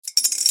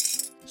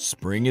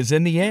Spring is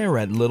in the air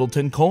at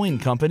Littleton Coin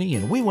Company,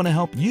 and we want to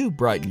help you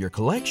brighten your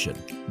collection.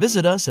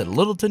 Visit us at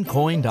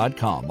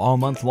littletoncoin.com all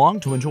month long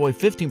to enjoy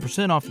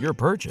 15% off your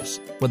purchase.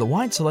 With a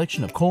wide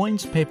selection of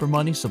coins, paper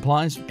money,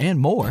 supplies, and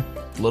more,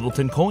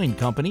 Littleton Coin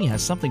Company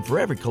has something for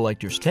every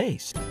collector's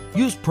taste.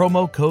 Use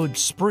promo code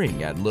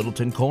SPRING at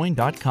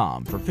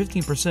littletoncoin.com for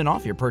 15%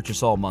 off your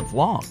purchase all month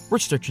long.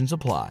 Restrictions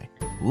apply.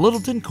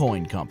 Littleton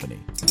Coin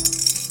Company.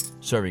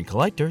 Serving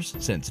collectors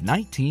since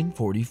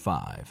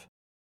 1945.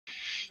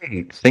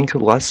 Think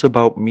less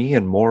about me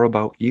and more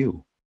about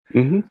you.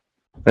 Mm-hmm.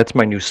 That's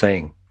my new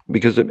saying,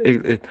 because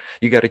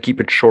you got to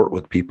keep it short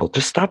with people.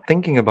 Just stop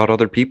thinking about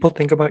other people.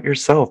 Think about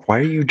yourself. Why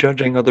are you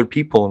judging other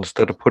people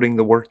instead of putting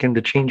the work in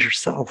to change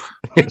yourself?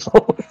 You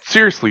know?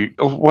 Seriously,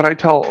 what I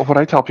tell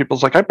people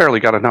is like, I barely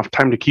got enough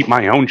time to keep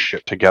my own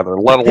shit together,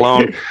 let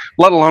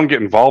alone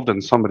get involved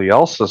in somebody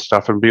else's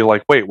stuff and be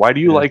like, wait, why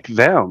do you like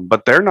them?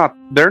 But they're not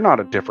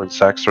a different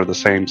sex or the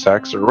same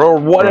sex or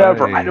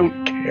whatever. Right. I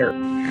don't care.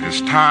 It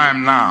is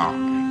time now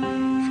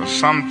for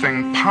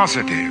something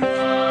positive.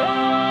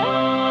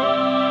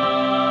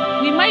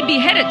 We might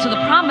be headed to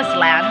the promised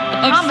land,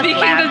 speaking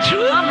the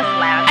truth,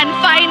 and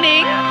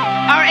finding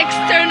our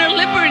external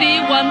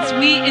liberty once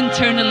we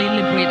internally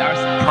liberate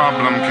ourselves.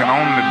 Problem can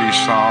only be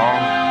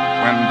solved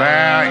when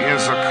there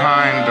is a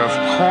kind of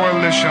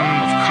coalition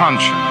of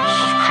conscience.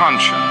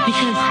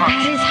 Because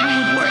that is how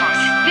it works.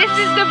 This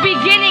is the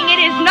beginning, it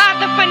is not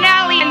the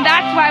finale, and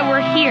that's why we're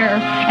here,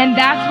 and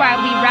that's why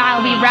we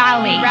rally.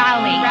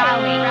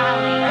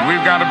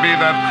 We've got to be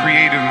that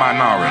creative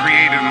minority.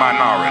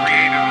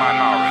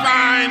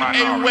 Find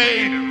a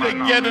way to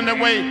get in the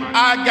way.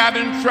 I got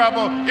in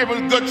trouble. It was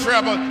good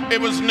trouble.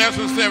 It was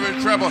necessary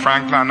trouble.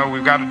 Frankly, I know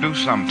we've got to do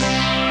something.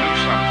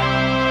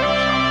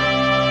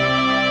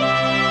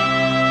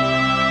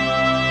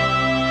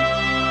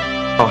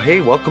 Oh,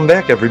 hey, welcome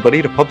back,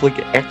 everybody, to Public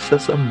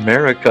Access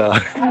America.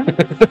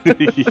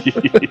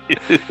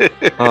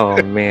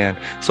 Oh, man.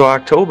 So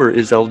October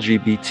is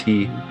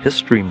LGBT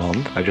History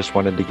Month. I just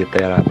wanted to get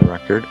that on the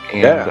record.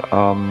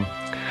 And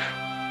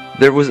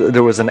there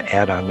was an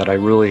add-on that I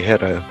really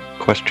had a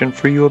question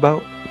for you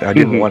about. I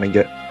didn't want to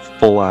get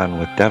full on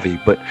with Devi,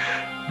 but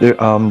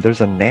there's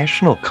a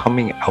National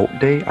Coming Out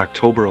Day,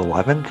 October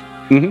 11th.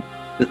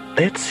 Mm-hmm.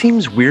 That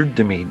seems weird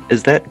to me.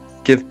 Does that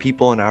give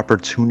people an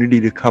opportunity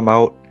to come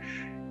out?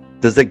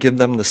 Does it give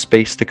them the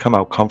space to come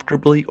out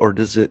comfortably, or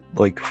does it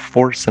like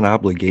force an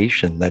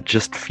obligation that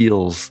just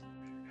feels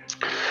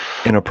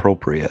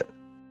inappropriate?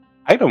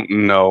 I don't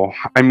know.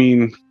 I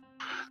mean,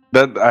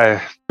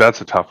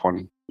 that's a tough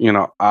one. You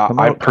know,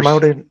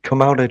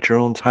 come out at your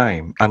own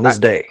time on this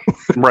day,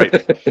 right?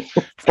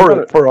 for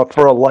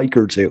a like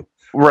or two.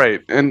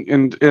 Right.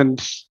 And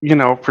you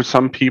know, for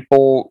some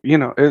people, you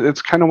know,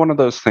 it's kind of one of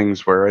those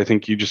things where I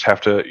think you just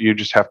have to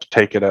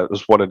take it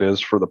as what it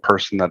is for the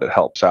person that it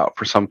helps out.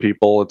 For some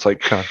people, it's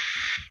like,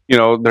 you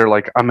know, they're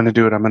like, I'm going to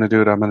do it. And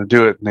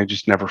they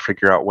just never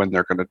figure out when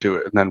they're going to do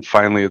it. And then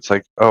finally it's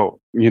like, oh,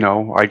 you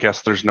know, I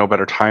guess there's no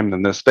better time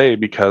than this day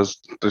because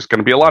there's going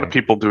to be a lot of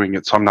people doing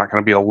it. So I'm not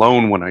going to be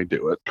alone when I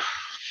do it.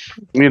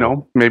 You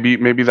know,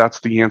 maybe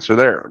that's the answer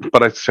there.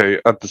 But I'd say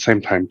at the same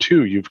time,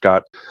 too, you've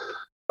got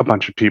a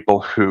bunch of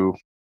people who,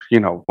 you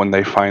know, when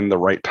they find the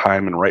right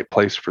time and right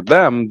place for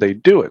them, they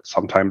do it.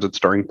 Sometimes it's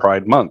during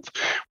Pride Month,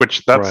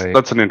 which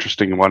that's an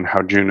interesting one,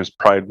 how June is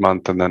Pride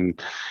Month, and then,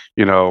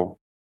 you know,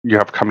 you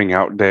have Coming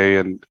Out Day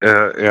and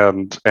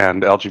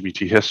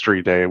LGBT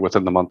History Day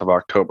within the month of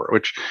October,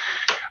 which,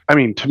 I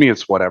mean, to me,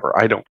 it's whatever.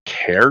 I don't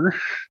care.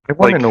 I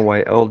want to know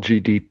why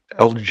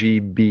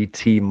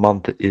LGBT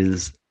month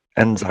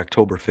ends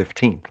October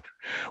 15th.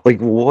 Like,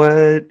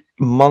 what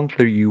month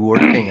are you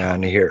working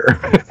on here?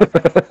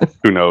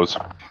 Who knows?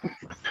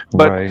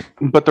 But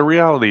the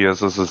reality is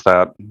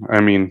that,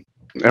 I mean,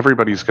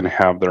 everybody's going to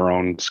have their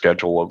own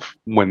schedule of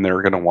when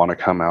they're going to want to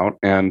come out,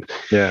 and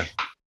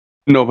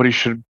nobody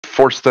should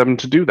force them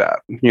to do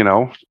that. You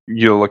know,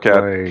 you look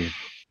at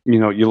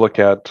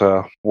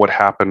what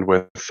happened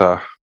with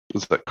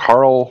is it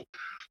Carl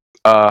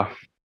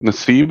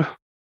Nassib,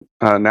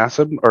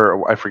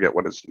 or I forget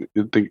what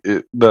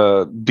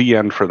the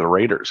DN for the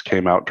Raiders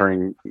came out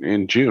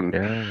in June.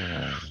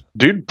 Yeah.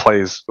 Dude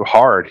plays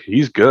hard.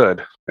 He's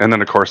good. And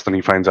then, of course,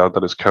 he finds out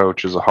that his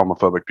coach is a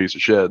homophobic piece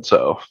of shit.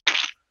 So,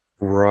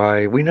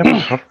 right. We never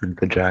covered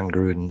the John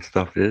Gruden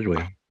stuff, did we?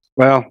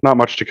 Well, not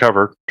much to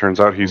cover. Turns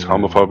out he's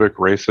homophobic,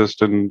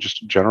 racist, and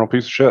just a general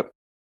piece of shit.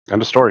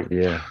 End of story.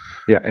 Yeah.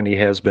 Yeah, and he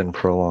has been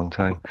for a long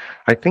time.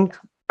 I think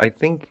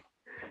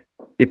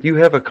if you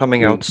have a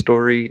coming out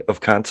story of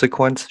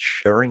consequence,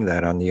 sharing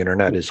that on the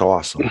internet is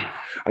awesome.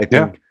 I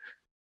think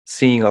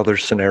seeing other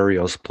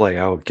scenarios play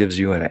out gives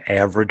you an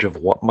average of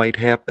what might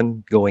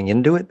happen going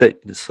into it.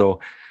 So,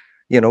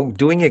 you know,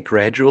 doing it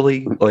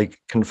gradually, like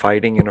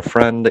confiding in a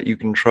friend that you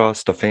can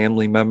trust, a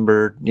family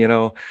member, you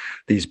know,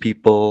 these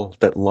people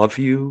that love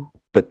you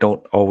but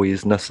don't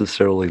always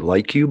necessarily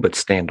like you, but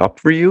stand up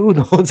for you.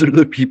 Those are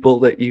the people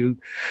that you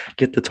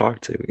get to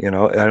talk to, you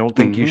know. I don't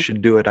think you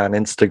should do it on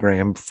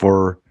Instagram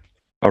for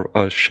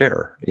a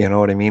share, you know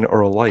what I mean,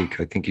 or a like.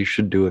 I think you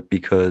should do it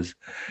because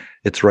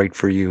it's right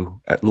for you.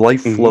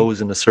 Life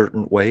flows in a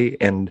certain way,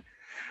 and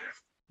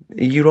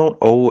you don't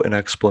owe an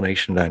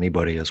explanation to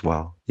anybody as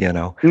well, you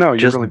know. No, you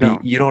just really be,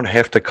 don't. You don't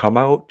have to come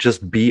out,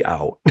 just be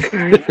out.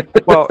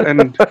 Well,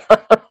 and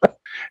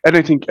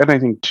I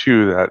think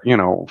too that, you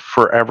know,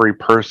 for every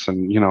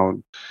person, you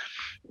know,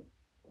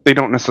 they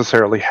don't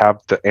necessarily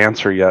have the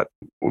answer yet,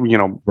 you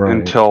know,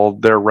 until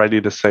they're ready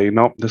to say,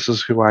 nope, this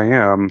is who I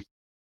am.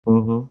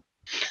 Mm-hmm.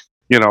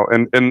 You know,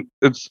 and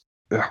it's,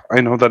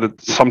 I know that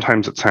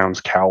sometimes it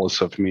sounds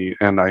callous of me,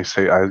 and I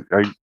say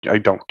I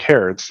don't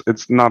care.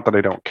 It's not that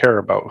I don't care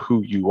about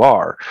who you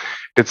are.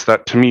 It's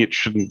that to me it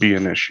shouldn't be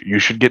an issue. You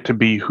should get to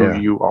be who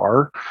you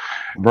are.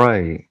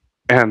 Right.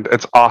 And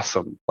it's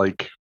awesome.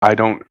 Like I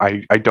don't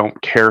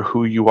care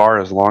who you are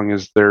as long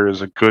as there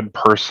is a good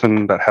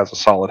person that has a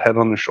solid head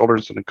on their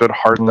shoulders and a good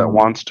heart that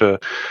wants to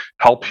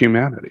help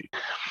humanity.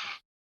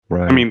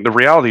 Right. I mean, the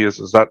reality is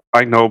that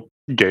I know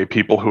gay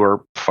people who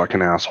are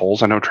fucking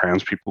assholes. I know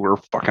trans people who are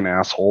fucking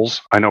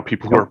assholes. I know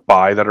people who are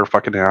bi that are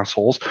fucking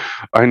assholes.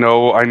 I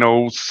know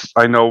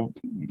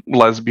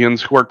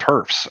lesbians who are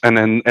TERFs.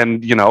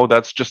 And you know,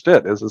 that's just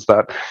it. Is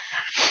that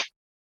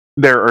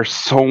there's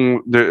so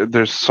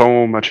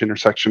much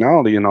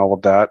intersectionality in all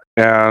of that,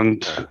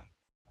 and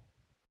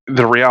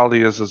the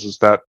reality is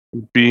that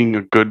being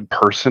a good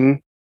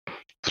person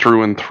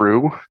through and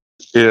through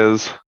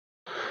is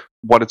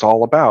what it's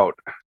all about,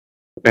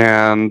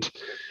 and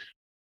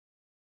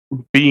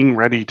being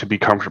ready to be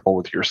comfortable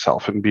with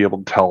yourself and be able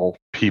to tell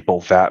people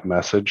that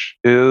message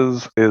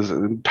is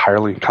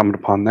entirely incumbent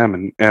upon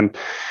them. And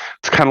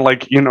it's kind of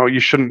like, you know,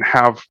 you shouldn't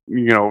have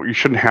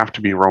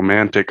to be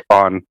romantic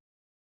on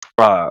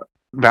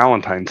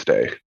Valentine's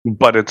Day,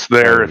 but it's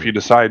there if you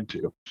decide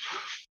to.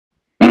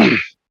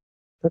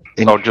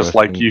 So just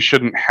like you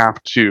shouldn't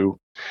have to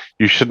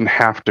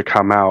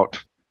come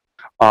out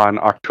on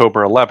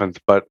October 11th,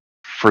 but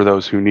for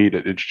those who need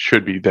it, it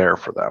should be there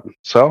for them.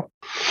 So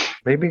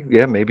maybe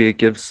it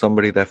gives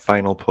somebody that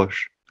final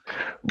push.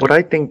 What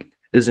I think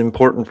is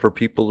important for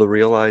people to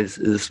realize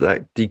is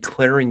that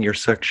declaring your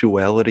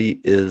sexuality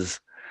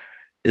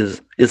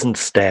isn't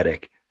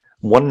static.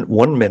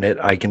 One minute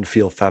I can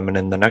feel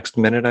feminine, the next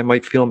minute I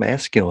might feel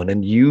masculine,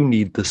 and you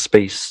need the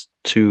space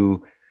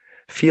to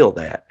feel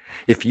that.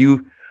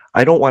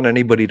 I don't want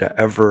anybody to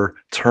ever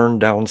turn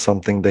down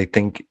something they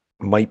think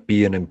might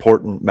be an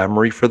important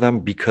memory for them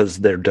because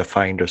they're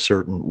defined a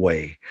certain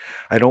way.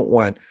 I don't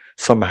want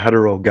some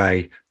hetero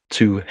guy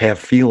to have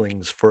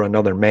feelings for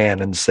another man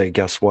and say,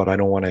 guess what? I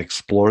don't want to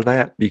explore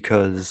that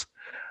because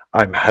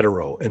I'm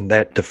hetero, and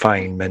that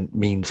definement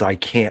means I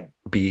can't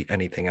be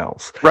anything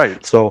else.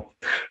 Right. So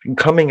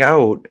coming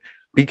out,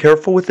 be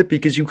careful with it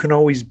because you can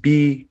always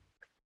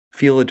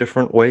feel a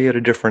different way at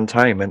a different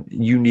time, and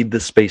you need the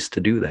space to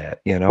do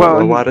that. You know,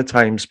 a lot of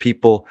times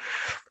people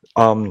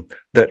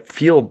that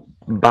feel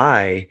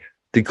bi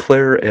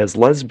declare as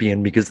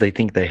lesbian because they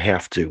think they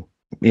have to,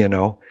 you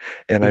know,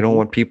 and I don't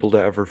want people to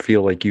ever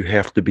feel like you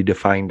have to be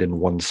defined in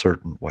one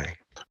certain way.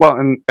 Well,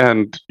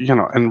 and you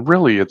know, and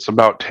really it's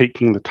about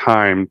taking the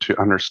time to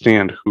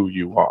understand who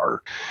you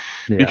are,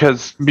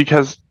 because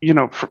you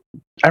know,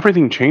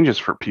 everything changes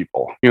for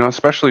people, you know,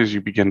 especially as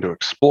you begin to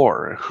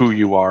explore who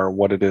you are,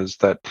 what it is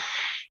that,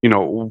 you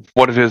know,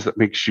 what it is that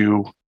makes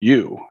you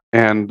you.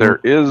 And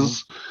there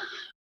is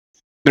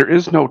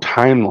no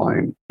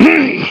timeline.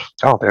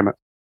 Oh, damn it.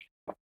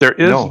 There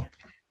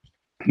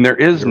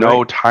is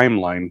no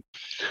timeline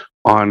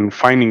on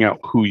finding out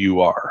who you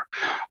are.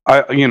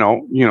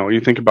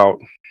 You think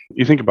about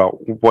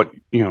what,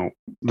 you know,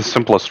 the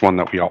simplest one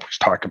that we always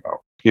talk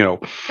about. You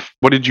know,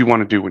 what did you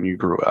want to do when you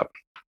grew up?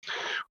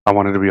 I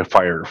wanted to be a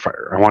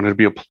firefighter. I wanted to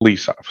be a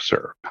police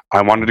officer.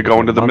 I wanted to go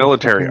into the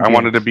military. I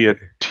wanted to be a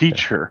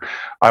teacher.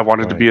 I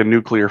wanted to be a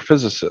nuclear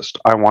physicist.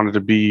 I wanted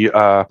to be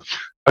a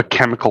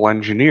chemical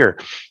engineer.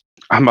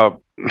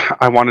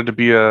 I wanted to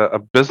be a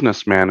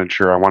business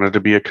manager. I wanted to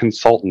be a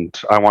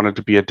consultant. I wanted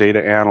to be a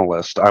data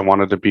analyst. I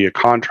wanted to be a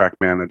contract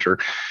manager,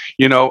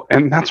 you know,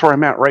 and that's where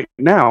I'm at right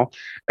now.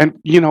 And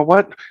you know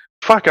what?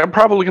 Fuck, I'm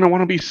probably going to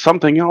want to be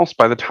something else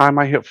by the time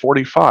I hit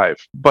 45.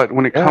 But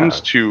when it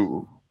comes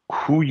to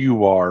who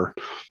you are,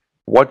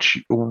 what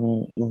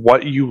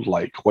you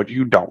like, what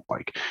you don't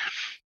like,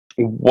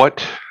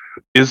 what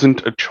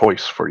isn't a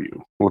choice for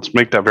you. Let's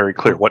make that very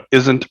clear. What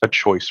isn't a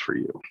choice for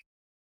you?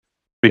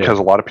 Because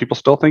a lot of people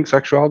still think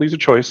sexuality is a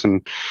choice.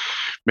 And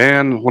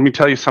man, let me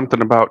tell you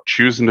something about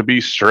choosing to be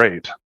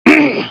straight.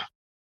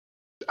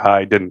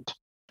 I didn't.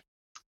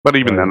 But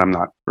even then, I'm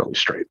not really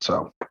straight.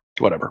 So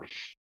whatever.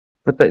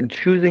 But that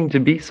choosing to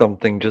be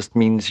something just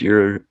means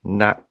you're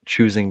not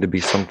choosing to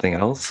be something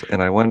else.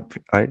 And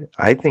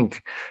I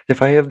think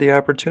if I have the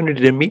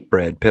opportunity to meet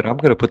Brad Pitt, I'm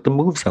going to put the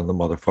moves on the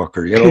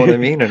motherfucker. You know what I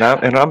mean? And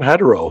I'm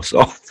hetero.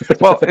 So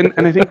well, and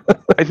I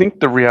think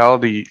the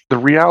reality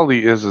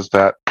is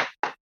that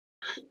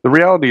the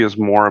reality is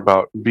more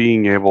about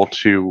being able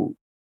to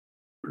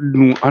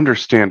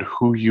understand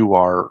who you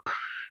are,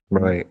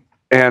 right,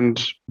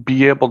 and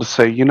be able to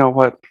say, you know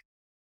what,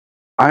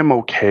 I'm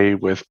okay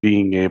with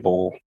being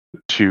able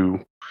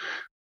to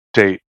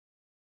date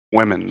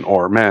women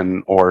or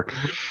men or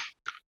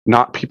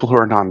not people who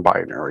are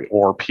non-binary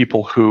or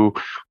people who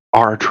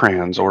are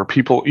trans or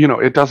people,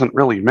 it doesn't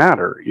really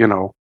matter,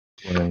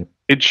 Right.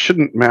 It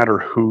shouldn't matter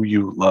who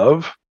you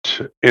love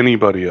to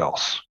anybody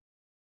else.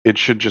 It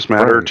should just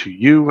matter Right. to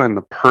you and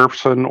the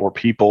person or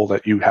people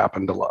that you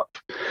happen to love.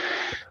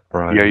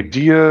 Right.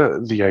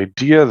 The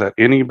idea that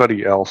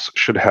anybody else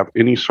should have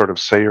any sort of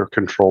say or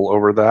control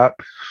over that,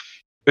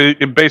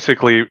 it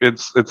basically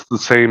it's the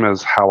same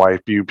as how I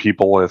view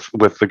people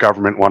with the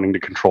government wanting to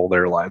control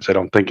their lives. I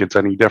don't think it's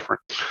any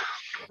different.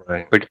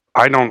 Right. Like,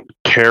 I don't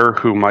care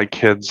who my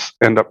kids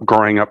end up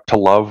growing up to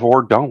love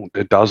or don't.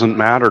 It doesn't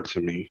matter to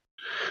me.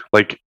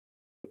 Like,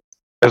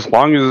 as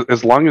long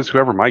as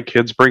whoever my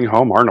kids bring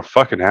home aren't a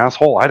fucking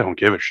asshole, I don't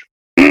give a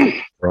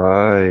shit.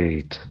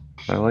 Right.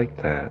 I like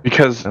that.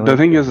 Because the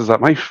thing is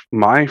that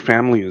my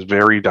family is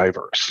very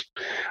diverse.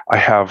 I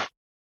have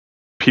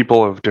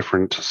people of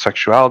different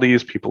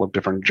sexualities, people of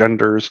different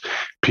genders,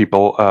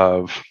 people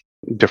of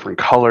different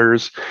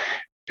colors,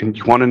 and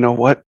you want to know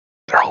what?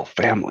 They're all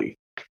family.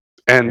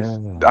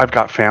 And I've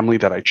got family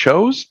that I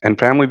chose and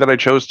family that I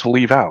chose to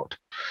leave out.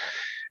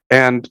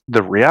 And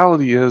the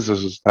reality is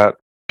that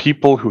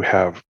people who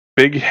have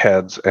big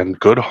heads and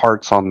good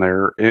hearts on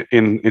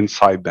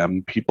inside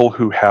them, people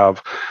who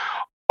have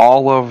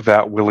all of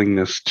that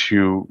willingness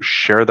to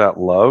share that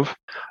love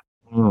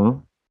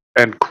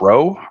and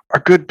grow, are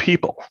good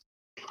people.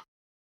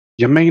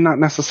 You may not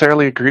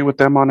necessarily agree with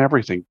them on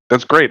everything.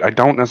 That's great. I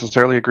don't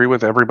necessarily agree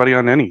with everybody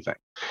on anything,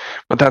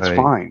 but that's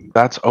fine.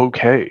 That's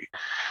okay.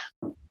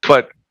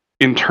 But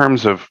in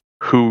terms of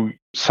who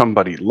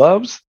somebody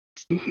loves,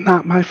 it's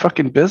not my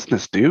fucking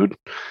business, dude.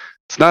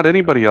 It's not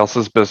anybody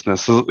else's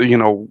business.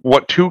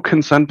 What two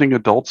consenting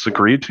adults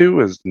agreed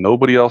to is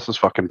nobody else's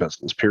fucking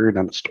business, period,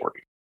 end of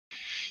story.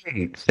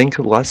 Hey, think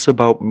less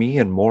about me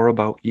and more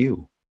about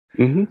you.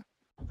 Mm-hmm.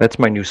 That's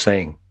my new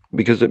saying.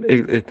 Because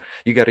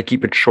you got to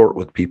keep it short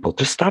with people.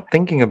 Just stop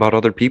thinking about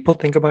other people.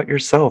 Think about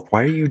yourself.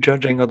 Why are you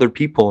judging other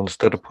people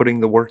instead of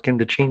putting the work in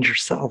to change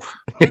yourself?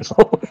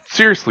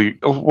 Seriously,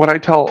 what I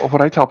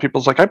tell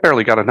people is like, I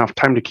barely got enough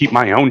time to keep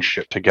my own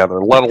shit together,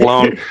 let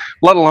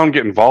alone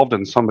get involved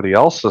in somebody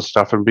else's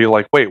stuff and be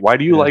like, wait, why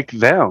do you like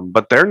them?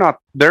 But they're not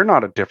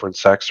a different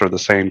sex or the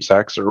same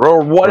sex or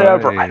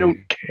whatever. Right. I don't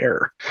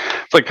care.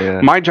 It's like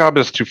my job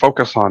is to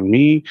focus on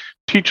me,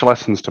 teach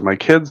lessons to my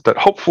kids that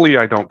hopefully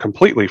I don't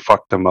completely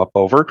fuck them up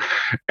over,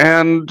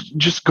 and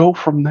just go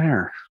from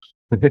there.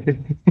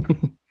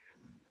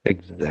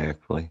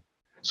 Exactly.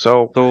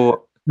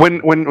 So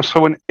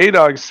when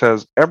A-Dog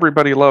says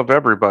everybody love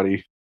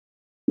everybody,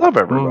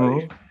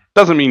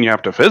 doesn't mean you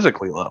have to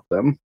physically love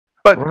them,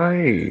 but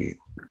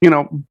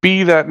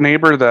be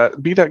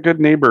that good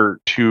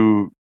neighbor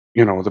to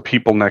the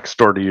people next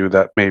door to you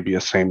that may be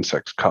a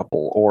same-sex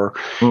couple, or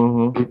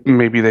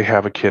maybe they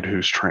have a kid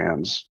who's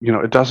trans.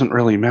 It doesn't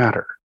really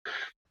matter.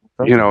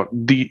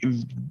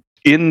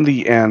 In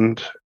the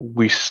end,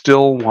 we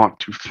still want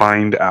to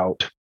find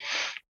out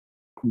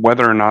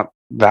whether or not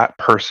that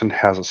person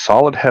has a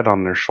solid head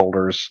on their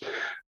shoulders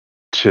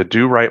to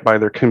do right by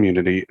their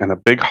community and a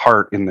big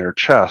heart in their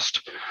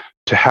chest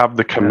to have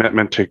the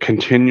commitment to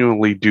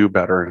continually do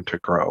better and to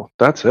grow.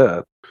 That's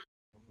it.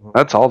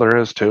 That's all there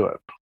is to it.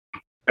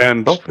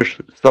 And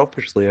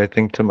selfishly, I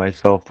think to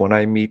myself, when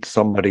I meet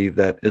somebody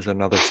that is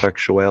another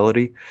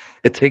sexuality,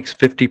 it takes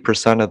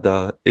 50% of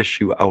the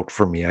issue out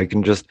for me. I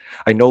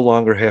no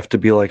longer have to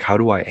be like, how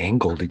do I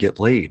angle to get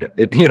laid?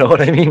 You know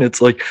what I mean?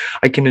 It's like,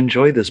 I can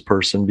enjoy this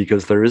person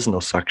because there is no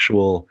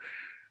sexual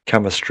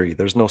chemistry.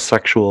 There's no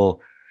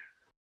sexual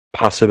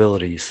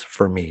possibilities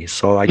for me.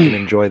 So I can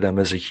enjoy them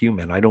as a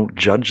human. I don't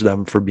judge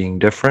them for being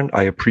different.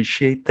 I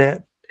appreciate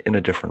that in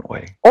a different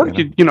way. Or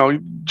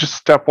just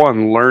step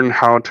one, learn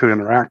how to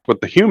interact with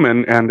the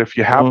human, and if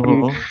you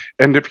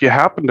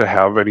happen to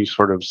have any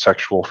sort of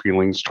sexual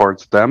feelings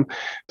towards them,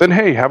 then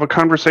hey, have a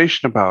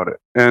conversation about it.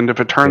 And if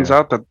it turns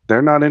out that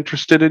they're not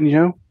interested in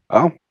you,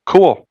 oh,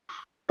 cool.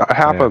 That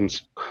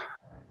happens.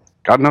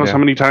 God knows how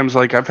many times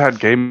I've had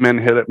gay men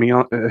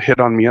hit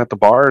on me at the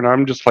bar, and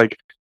I'm just like,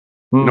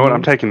 you know what?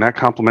 I'm taking that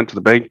compliment to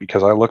the bank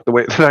because I look the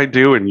way that I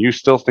do, and you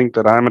still think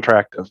that I'm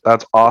attractive.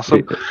 That's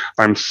awesome.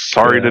 I'm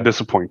sorry to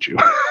disappoint you.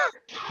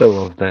 I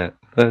love that.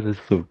 That is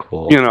so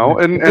cool.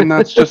 And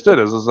that's just it.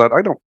 Is that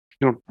I don't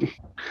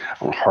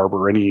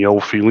harbor any ill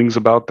feelings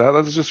about that.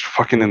 That's just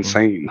fucking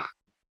insane.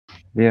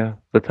 Yeah,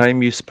 the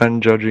time you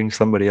spend judging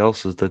somebody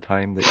else is the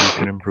time that you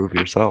can improve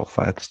yourself.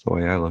 That's the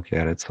way I look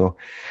at it. So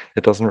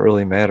it doesn't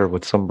really matter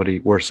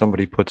where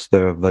somebody puts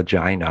their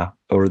vagina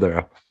or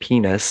their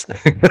penis.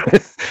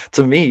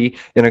 To me,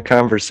 in a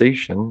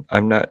conversation,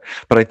 I'm not.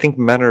 But I think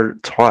men are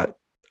taught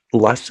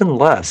less and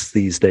less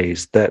these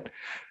days that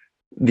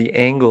the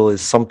angle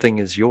is something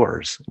is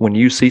yours. When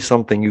you see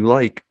something you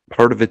like,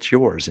 part of it's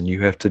yours, and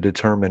you have to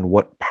determine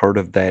what part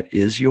of that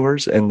is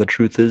yours. And the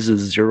truth is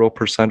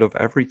 0% of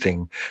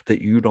everything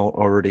that you don't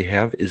already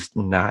have is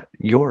not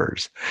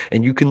yours,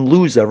 and you can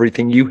lose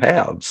everything you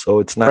have. So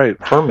it's not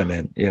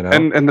permanent,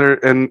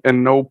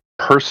 And no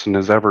person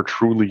is ever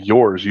truly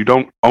yours. You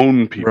don't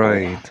own people.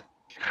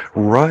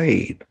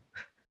 Right.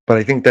 But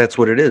I think that's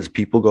what it is.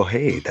 People go,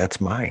 "Hey, that's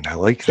mine. I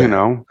like that.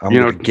 I'm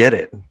gonna get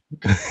it."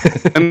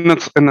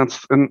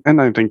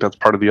 and I think that's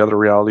part of the other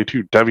reality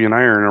too. Debbie and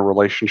I are in a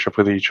relationship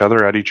with each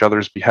other at each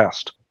other's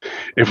behest.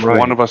 If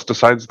one of us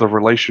decides the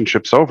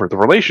relationship's over, the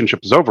relationship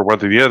is over,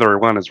 whether the other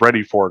one is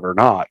ready for it or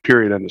not.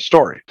 Period. End of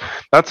story.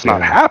 That's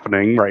not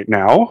happening right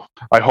now.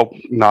 I hope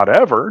not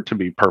ever, to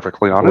be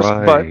perfectly honest.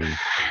 But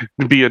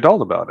be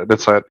adult about it.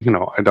 It's that,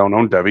 I don't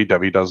own Debbie.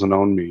 Debbie doesn't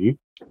own me.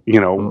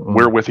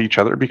 We're with each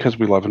other because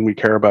we love and we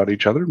care about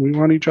each other. And we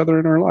want each other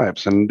in our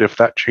lives. And if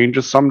that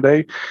changes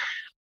someday,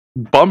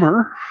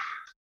 bummer.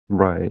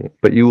 Right.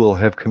 But you will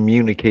have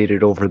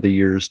communicated over the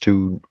years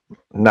to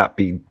not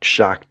be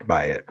shocked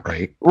by it,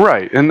 right?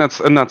 Right. And that's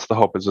the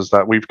hope is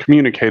that we've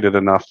communicated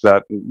enough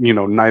that,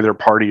 neither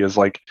party is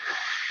like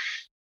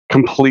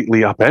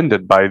completely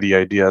upended by the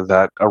idea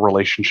that a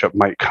relationship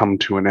might come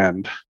to an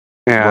end.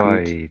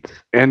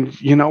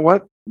 And you know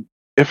what?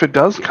 If it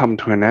does come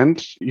to an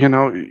end,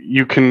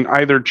 you can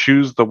either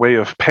choose the way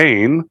of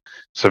pain,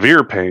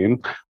 severe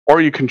pain,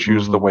 or you can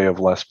choose the way of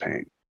less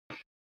pain.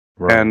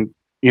 Right. And,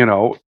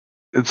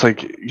 it's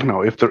like,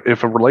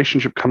 if a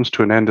relationship comes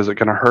to an end, is it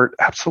going to hurt?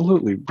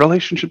 Absolutely.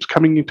 Relationships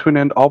coming to an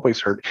end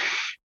always hurt.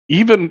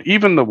 Even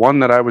the one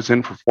that I was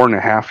in for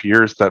 4.5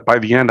 years, that by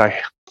the end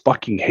I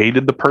fucking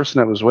hated the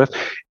person I was with,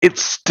 it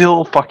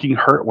still fucking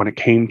hurt when it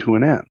came to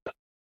an end.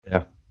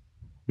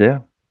 Yeah.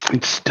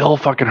 It still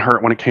fucking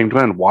hurt when it came to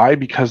an end. Why?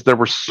 Because there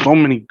were so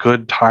many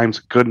good times,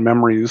 good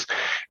memories,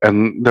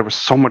 and there was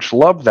so much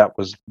love that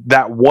was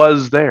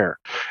there.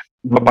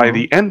 But by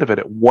the end of it,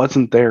 it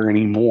wasn't there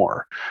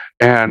anymore.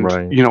 And,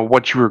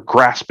 what you were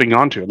grasping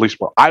onto, at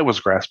least what I was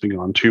grasping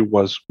onto,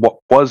 was what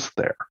was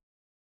there.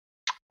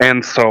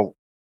 And so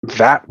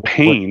that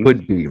pain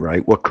could be,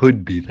 right? What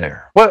could be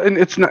there? Well, and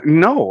it's not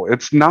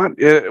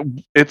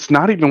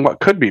even what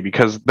could be,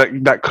 because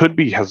that could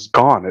be has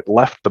gone. It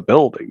left the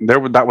building.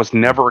 That was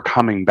never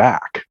coming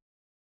back.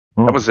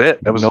 That was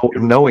it. That was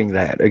knowing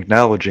that,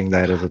 acknowledging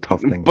that is a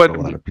tough thing for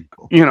a lot of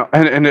people.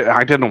 And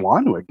I didn't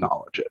want to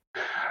acknowledge it.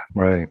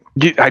 Right.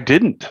 I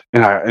didn't.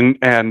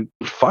 And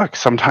fuck,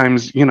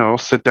 sometimes,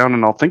 sit down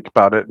and I'll think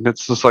about it. And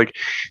it's just like,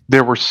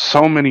 there were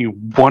so many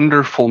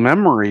wonderful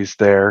memories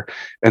there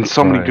and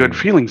so many good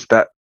feelings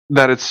that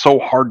it's so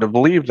hard to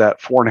believe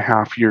that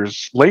 4.5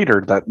 years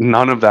later that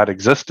none of that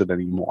existed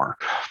anymore.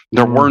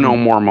 There were no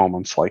more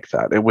moments like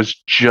that. It was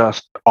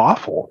just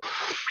awful.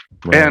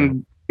 Right.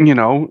 And,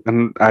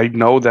 and I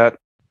know that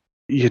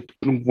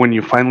when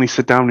you finally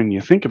sit down and you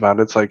think about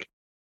it, it's like,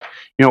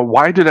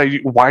 why did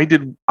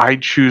I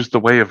choose the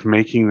way of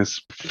making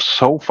this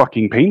so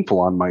fucking painful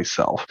on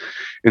myself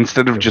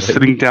instead of just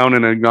sitting down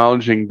and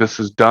acknowledging this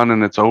is done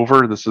and it's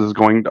over. This is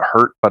going to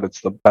hurt, but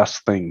it's the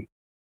best thing.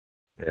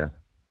 Yeah.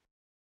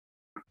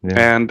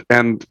 And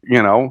I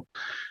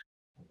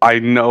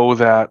know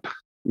that,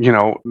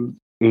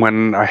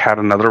 when I had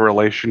another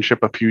relationship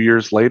a few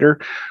years later,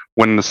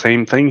 when the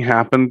same thing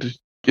happened,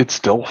 it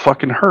still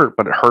fucking hurt,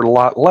 but it hurt a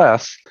lot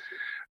less.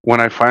 When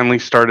I finally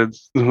started,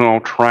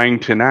 trying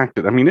to enact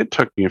it. I mean, it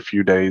took me a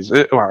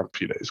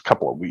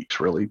couple of weeks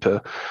really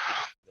to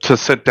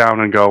sit down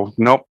and go,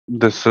 nope,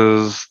 this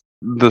is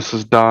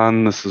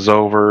done. This is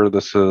over.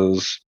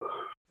 There's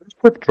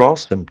withdrawal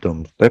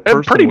symptoms. That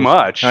person pretty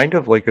much kind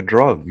of like a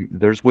drug.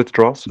 There's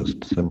withdrawal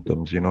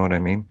symptoms. You know what I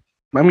mean?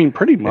 I mean,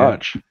 pretty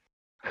much.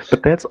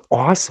 But that's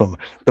awesome.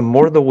 The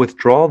more the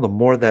withdrawal, the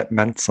more that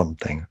meant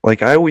something.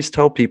 Like I always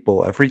tell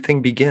people,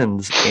 everything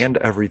begins and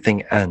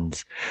everything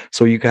ends.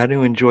 So you got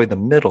to enjoy the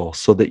middle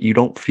so that you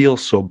don't feel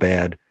so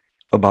bad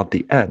about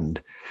the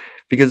end.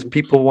 Because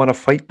people want to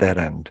fight that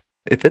end.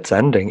 If it's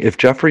ending, if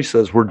Jeffrey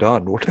says we're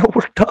done, we're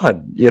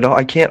done.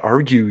 I can't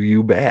argue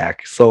you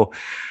back. So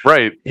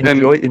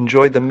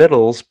enjoy the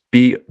middles,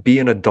 be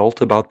an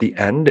adult about the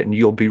end, and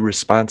you'll be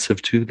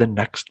responsive to the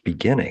next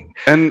beginning.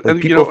 And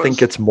people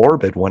think it's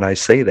morbid when I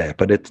say that,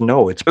 but it's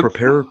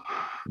prepare.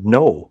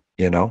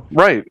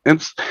 Right.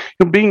 It's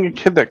being a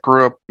kid that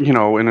grew up,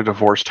 in a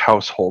divorced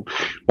household.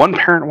 One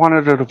parent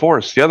wanted a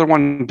divorce, the other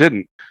one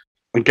didn't.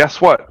 And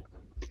guess what?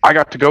 I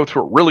got to go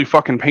through a really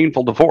fucking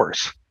painful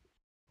divorce.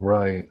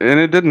 Right. And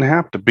it didn't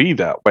have to be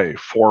that way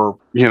for,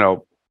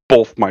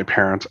 both my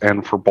parents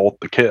and for both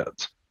the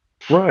kids.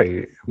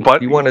 Right.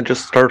 But you want to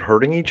just start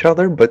hurting each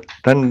other, but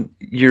then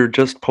you're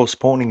just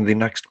postponing the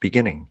next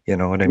beginning. You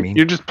know what I mean?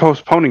 You're just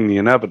postponing the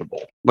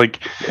inevitable. The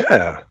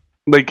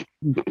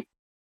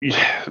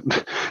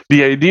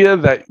idea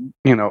that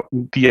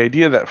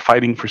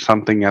fighting for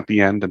something at the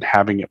end and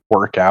having it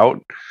work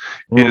out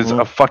is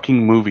a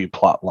fucking movie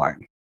plot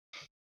line.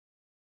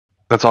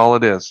 That's all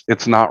it is.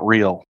 It's not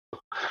real.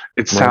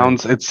 It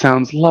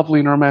sounds lovely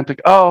and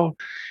romantic. Oh,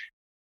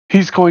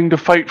 he's going to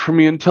fight for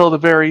me until the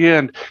very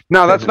end.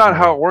 No, that's not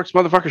how it works,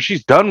 motherfucker.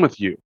 She's done with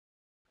you.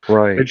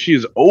 Right. And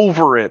she's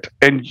over it,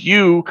 and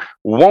you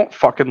won't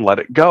fucking let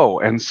it go.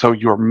 And so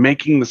you're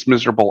making this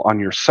miserable on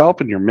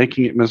yourself, and you're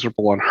making it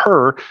miserable on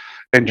her,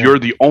 and you're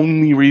the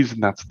only reason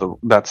that's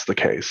the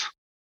case.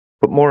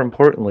 But more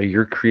importantly,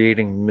 you're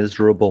creating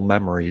miserable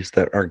memories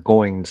that are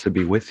going to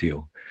be with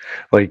you.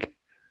 Like,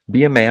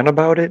 be a man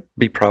about it,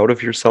 be proud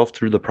of yourself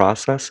through the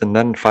process, and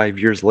then 5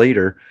 years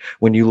later,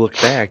 when you look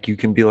back, you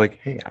can be like,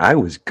 hey, I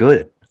was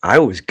good. I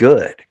was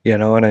good. You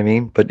know what I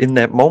mean? But in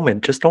that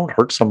moment, just don't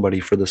hurt somebody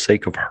for the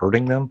sake of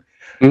hurting them.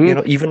 You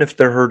know, even if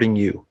they're hurting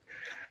you,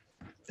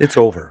 it's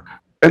over.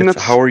 And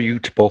that's how are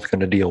you both going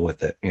to deal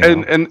with it? You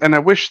know? And I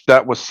wish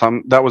that was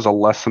a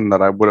lesson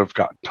that I would have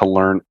gotten to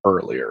learn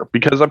earlier,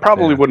 because I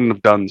probably wouldn't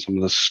have done some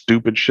of the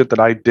stupid shit that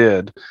I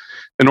did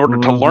in order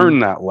to learn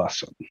that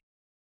lesson.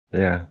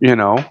 Yeah. You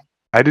know,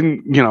 I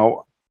didn't, you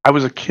know, I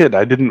was a kid.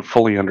 I didn't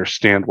fully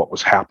understand what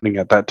was happening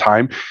at that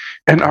time.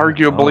 And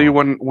arguably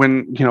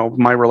when, you know,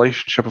 my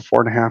relationship of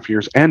 4.5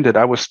 years ended,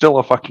 I was still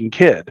a fucking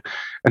kid.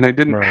 And I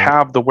didn't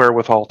have the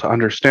wherewithal to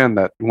understand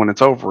that when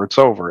it's over, it's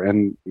over.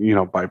 And, you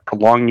know, by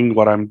prolonging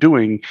what I'm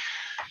doing,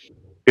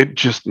 it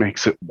just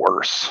makes it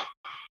worse.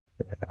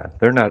 Yeah,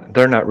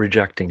 they're not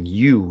rejecting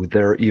you,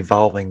 they're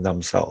evolving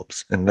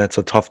themselves, and that's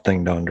a tough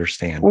thing to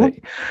understand. That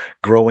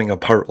growing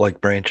apart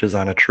like branches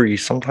on a tree,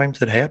 sometimes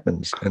it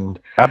happens, and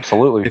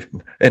absolutely,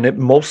 and it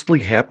mostly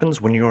happens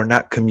when you are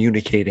not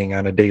communicating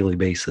on a daily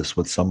basis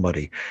with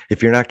somebody.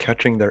 If you're not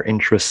catching their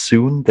interest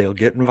soon, they'll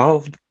get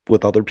involved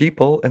with other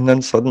people, and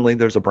then suddenly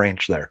there's a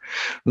branch there.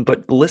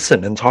 But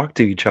listen and talk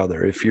to each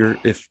other. If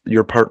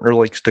your partner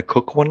likes to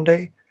cook one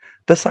day,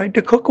 decide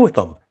to cook with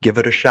them. Give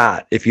it a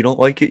shot. If you don't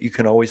like it, you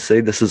can always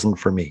say, this isn't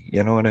for me.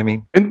 You know what I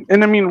mean? And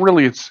I mean,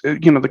 really, it's,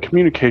 you know, the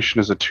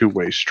communication is a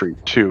two-way street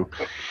too,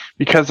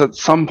 because at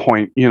some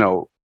point, you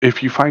know,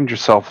 if you find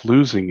yourself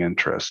losing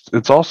interest,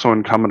 it's also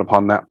incumbent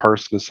upon that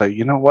person to say,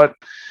 you know what,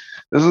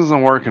 this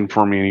isn't working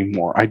for me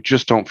anymore. I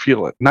just don't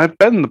feel it. And I've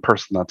been the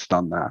person that's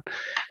done that.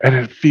 And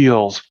it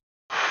feels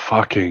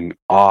fucking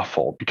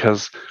awful,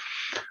 because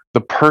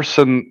the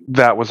person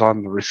that was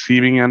on the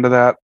receiving end of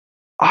that,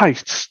 I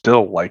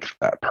still like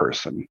that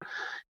person,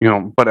 you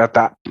know, but at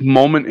that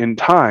moment in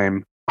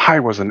time, I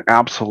was an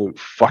absolute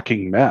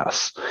fucking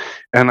mess.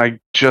 And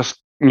I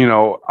just, you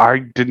know, I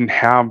didn't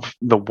have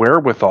the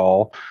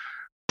wherewithal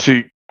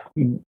to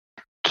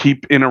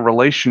keep in a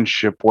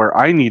relationship where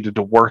I needed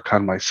to work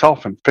on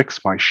myself and fix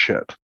my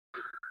shit,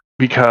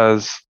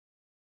 because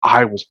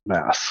I was a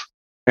mess.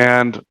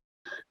 And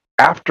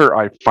after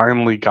I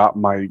finally got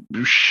my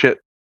shit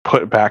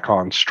put back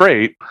on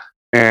straight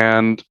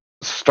and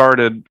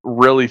started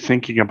really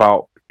thinking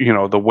about, you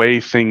know, the way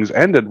things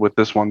ended with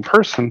this one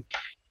person,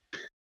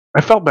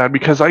 I felt bad,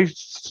 because I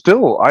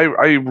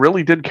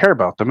really did care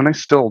about them, and I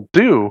still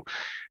do.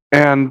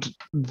 And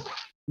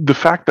the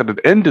fact that it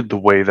ended the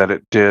way that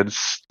it did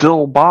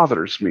still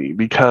bothers me,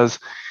 because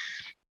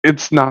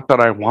it's not that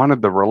I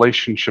wanted the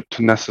relationship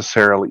to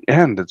necessarily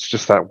end. It's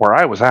just that where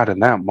I was at in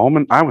that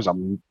moment, I was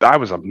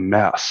a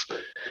mess,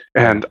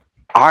 and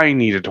I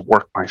needed to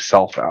work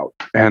myself out,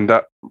 and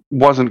that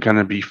wasn't going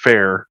to be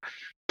fair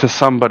to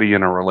somebody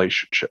in a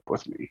relationship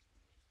with me.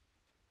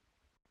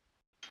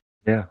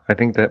 Yeah, I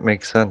think that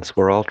makes sense.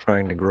 We're all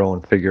trying to grow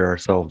and figure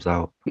ourselves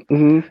out.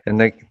 Mm-hmm.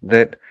 And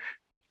that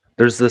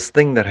there's this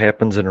thing that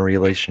happens in a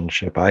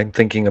relationship. I'm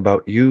thinking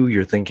about you,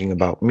 you're thinking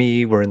about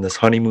me, we're in this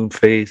honeymoon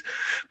phase.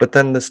 But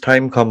then this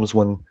time comes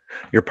when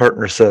your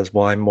partner says,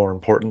 well, I'm more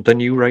important than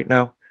you right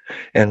now.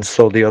 And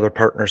so the other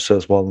partner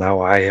says, well,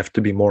 now I have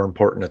to be more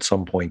important at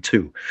some point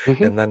too.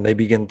 Mm-hmm. And then they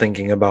begin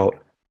thinking about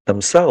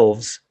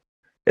themselves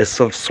as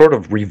some sort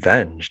of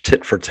revenge,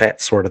 tit for tat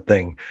sort of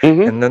thing.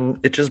 Mm-hmm. And then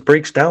it just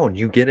breaks down.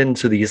 You get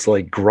into these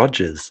like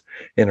grudges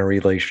in a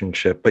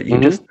relationship, but you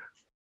just,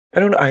 I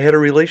don't know. I had a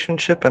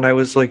relationship and I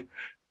was like,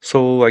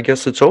 so I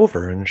guess it's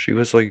over. And she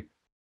was like,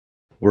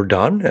 we're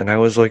done. And I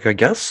was like, I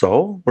guess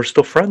so. We're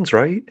still friends,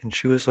 right? And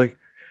she was like,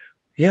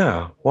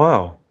 yeah,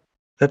 wow.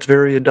 That's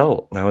very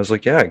adult. And I was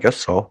like, yeah, I guess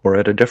so. We're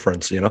at a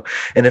difference, you know?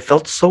 And it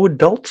felt so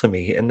adult to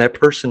me. And that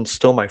person's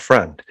still my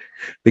friend,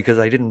 because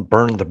I didn't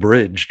burn the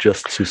bridge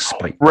just to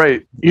spite them.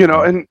 Right. You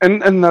know,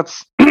 and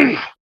that's,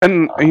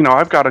 and, you know,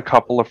 I've got a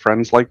couple of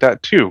friends like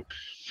that too,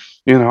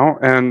 you know,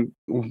 and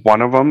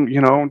one of them, you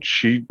know,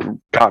 she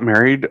got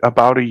married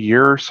about a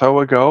year or so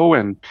ago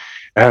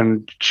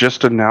and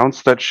just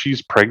announced that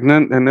she's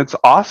pregnant, and it's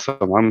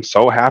awesome. I'm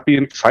so happy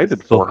and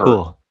excited for her.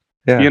 Cool.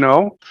 Yeah. You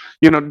know,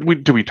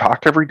 we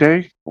talk every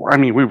day? I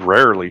mean, we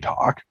rarely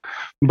talk,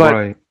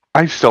 but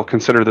I still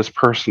consider this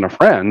person a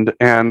friend.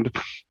 And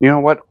you know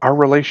what? Our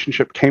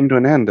relationship came to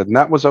an end, and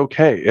that was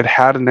okay. It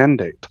had an end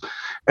date,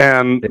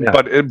 and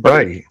but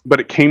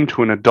it came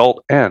to an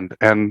adult end.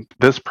 And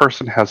this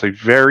person has a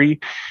very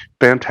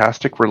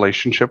fantastic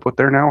relationship with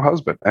their now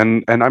husband,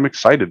 and I'm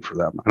excited for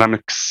them, and I'm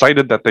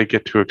excited that they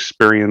get to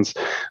experience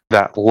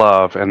that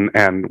love and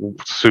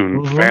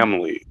soon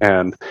family,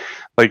 and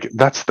like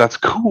that's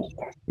cool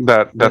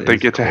that they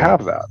get to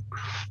have that,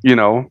 you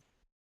know.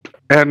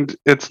 And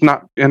it's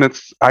not, and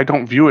it's, I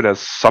don't view it as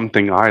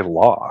something I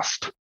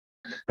lost,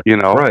 you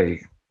know.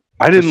 Right.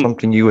 I didn't,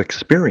 something you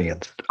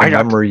experienced, a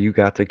memory you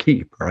got to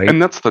keep, right? And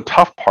that's the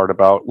tough part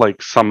about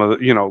like some of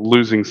the, you know,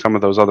 losing some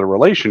of those other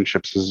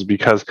relationships, is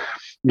because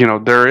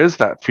there is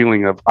that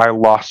feeling of I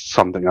lost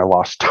something, I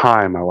lost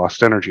time, I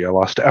lost energy, I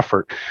lost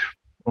effort.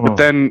 But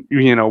then,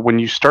 when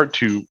you start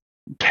to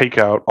take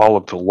out all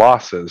of the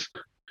losses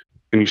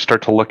and you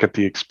start to look at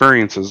the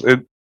experiences,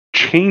 it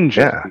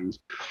changes things.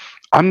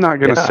 I'm not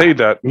going to say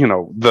that,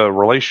 the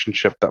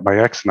relationship that my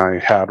ex and I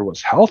had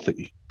was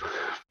healthy,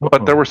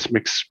 but there were some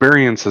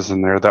experiences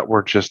in there that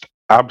were just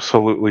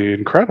absolutely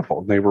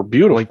incredible. They were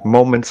beautiful. Like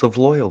moments of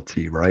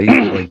loyalty, right?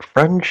 Like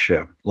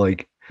friendship,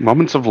 like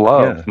moments of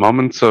love,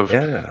 moments of,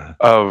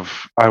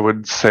 I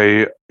would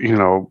say,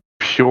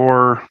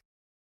 pure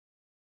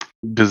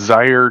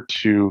desire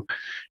to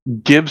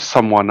give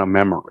someone a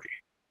memory.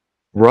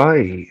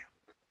 Right.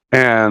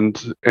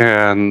 And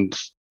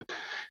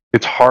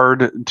it's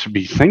hard to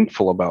be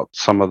thankful about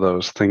some of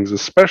those things,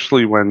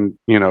 especially when,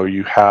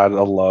 you had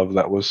a love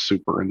that was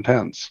super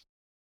intense.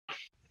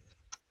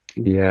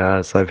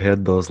 Yes, I've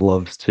had those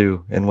loves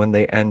too. And when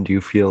they end,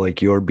 you feel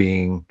like you're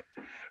being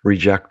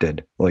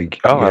rejected. Like,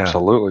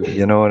 absolutely.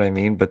 You know what I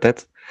mean? But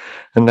that's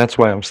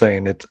why I'm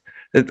saying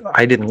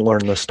I didn't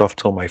learn this stuff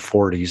till my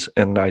 40s,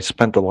 and I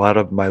spent a lot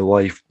of my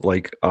life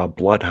like a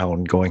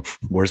bloodhound going,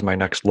 where's my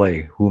next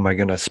lay? Who am I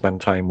going to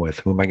spend time with?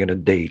 Who am I going to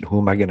date? Who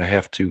am I going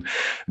to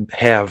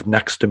have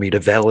next to me to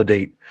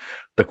validate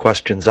the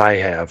questions I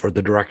have or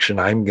the direction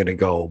I'm going to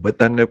go? But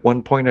then at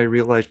one point I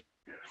realized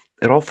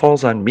it all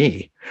falls on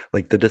me.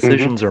 Like the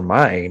decisions are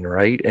mine,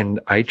 right? And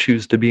I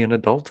choose to be an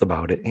adult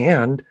about it.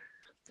 And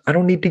I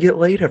don't need to get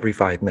laid every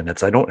 5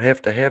 minutes. I don't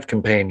have to have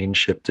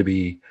companionship to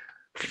be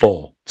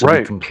full, to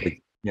be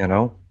complete,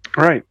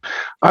 Right.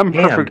 I'm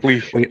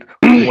perfectly... Wait,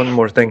 one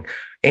more thing.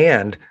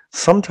 And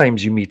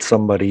sometimes you meet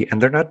somebody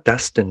and they're not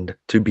destined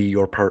to be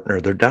your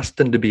partner. They're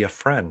destined to be a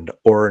friend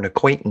or an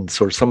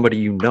acquaintance or somebody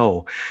you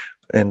know.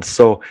 And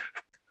so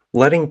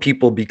letting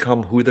people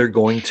become who they're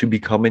going to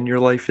become in your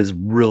life is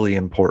really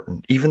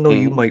important. Even though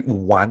you might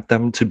want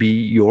them to be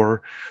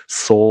your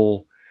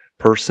sole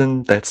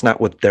person, that's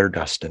not what they're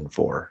destined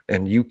for.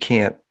 And you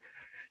can't,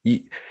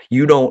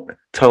 you don't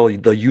tell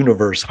the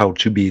universe how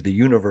to be. The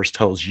universe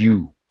tells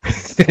you.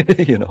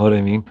 You know what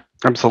I mean?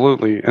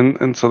 Absolutely.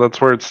 And so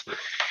that's where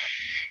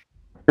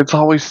it's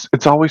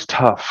always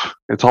tough.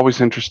 It's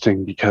always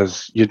interesting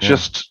because you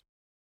just,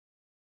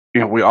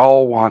 we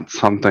all want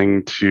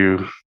something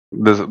to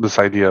this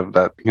idea of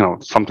that,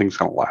 something's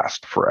going to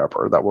last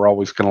forever, that we're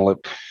always going to live.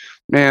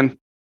 Man,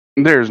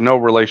 there's no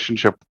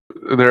relationship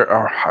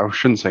I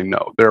shouldn't say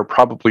no. There are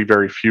probably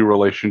very few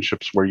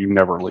relationships where you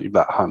never leave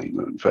that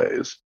honeymoon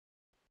phase.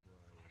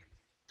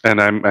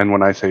 And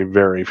when I say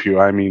very few,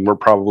 I mean we're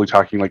probably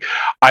talking like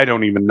I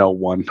don't even know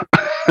one.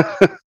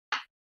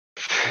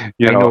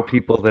 I know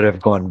people that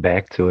have gone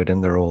back to it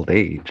in their old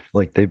age.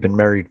 Like they've been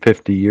married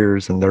 50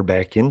 years and they're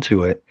back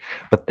into it,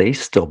 but they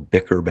still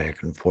bicker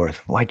back and forth.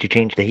 Why'd you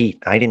change the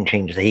heat? I didn't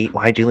change the heat.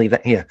 Why'd you leave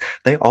that? Yeah,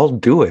 they all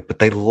do it, but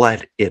they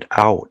let it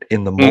out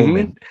in the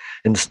moment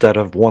instead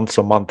of once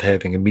a month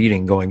having a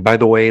meeting going, by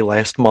the way,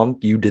 last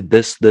month you did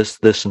this, this,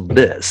 this, and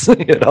this,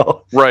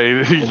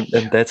 Right.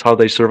 and that's how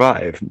they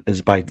survive,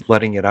 is by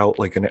letting it out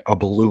like a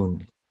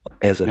balloon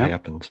as it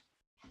happens.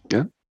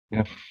 Yeah.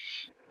 Yeah.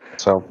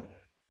 So...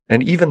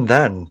 And even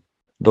then,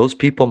 those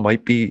people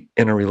might be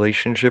in a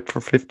relationship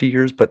for 50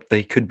 years, but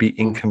they could be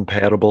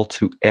incompatible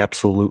to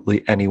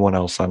absolutely anyone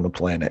else on the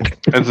planet.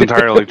 It's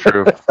entirely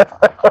true.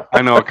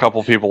 I know a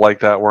couple people like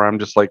that where I'm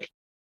just like,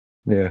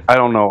 I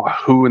don't know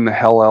who in the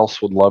hell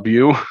else would love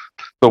you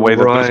the way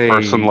that this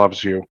person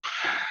loves you.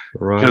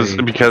 Right.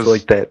 Because it's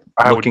like that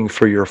looking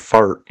for your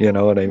fart, you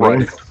know what I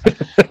mean?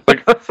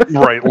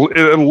 Right.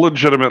 And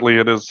legitimately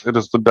it is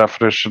the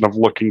definition of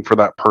looking for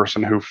that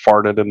person who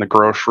farted in the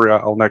grocery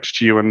aisle next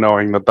to you and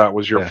knowing that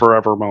was your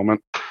forever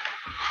moment.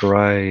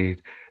 Right.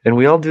 And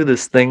we all do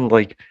this thing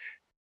like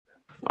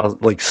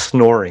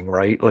snoring,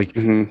 right? Like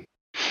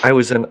I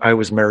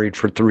was married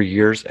for 3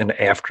 years, and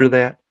after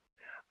that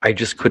I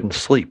just couldn't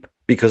sleep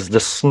because the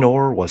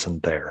snore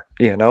wasn't there,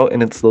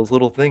 and it's those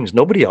little things.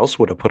 Nobody else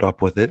would have put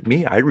up with it.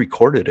 Me, I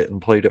recorded it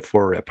and played it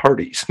for her at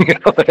parties. You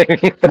know what I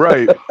mean?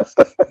 Right.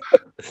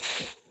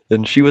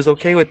 And she was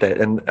okay with that,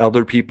 and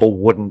other people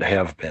wouldn't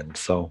have been.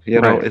 So,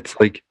 it's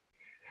like,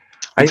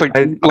 I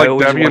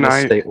Debbie and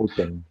I stay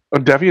open.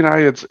 Debbie and I,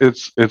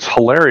 it's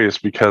hilarious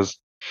because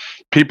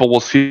people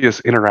will see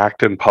us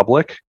interact in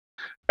public,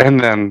 and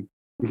then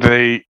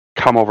they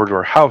come over to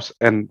our house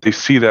and they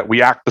see that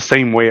we act the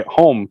same way at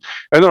home,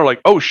 and they're like,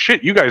 oh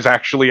shit, you guys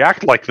actually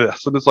act like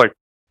this. And it's like,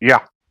 yeah,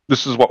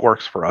 this is what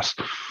works for us.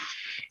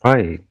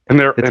 Right.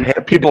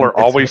 And people are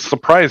always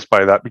surprised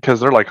by that because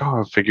they're like,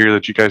 oh, I figure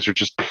that you guys are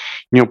just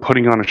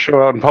putting on a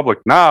show out in public.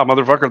 Nah,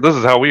 motherfucker, this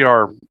is how we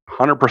are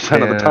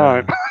 100% of the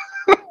time.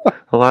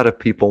 A lot of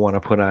people want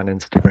to put on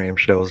Instagram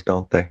shows,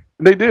 don't they?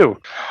 They do.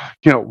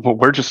 But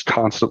we're just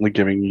constantly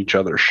giving each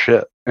other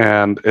shit,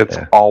 and it's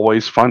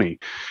always funny.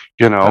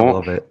 I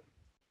love it.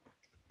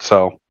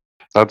 So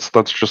that's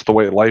just the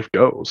way life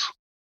goes.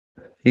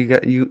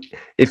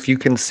 if you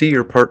can see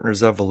your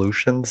partner's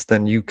evolutions,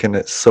 then you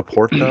can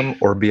support them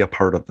or be a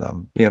part of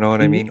them. You know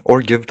what I mean?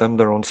 Or give them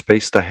their own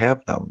space to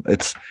have them.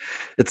 It's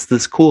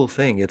this cool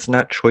thing. It's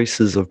not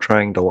choices of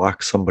trying to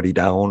lock somebody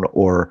down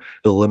or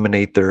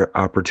eliminate their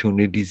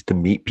opportunities to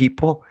meet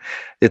people.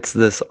 It's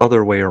this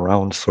other way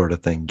around sort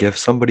of thing. Give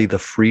somebody the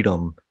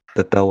freedom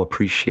that they'll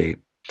appreciate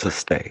to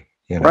stay.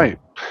 Right.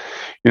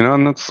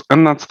 And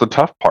that's the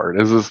tough part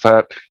is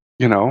that,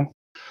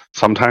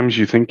 sometimes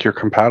you think you're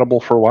compatible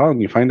for a while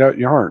and you find out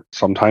you aren't.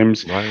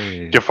 Sometimes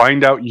you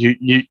find out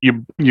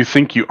you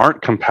think you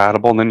aren't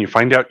compatible and then you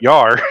find out you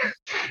are.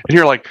 And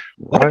you're like,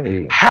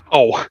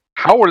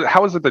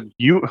 how is it that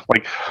you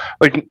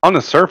like on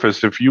the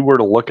surface, if you were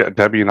to look at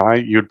Debbie and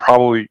I,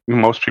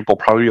 most people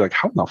probably be like,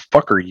 how in the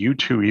fuck are you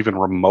two even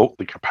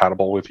remotely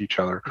compatible with each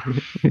other?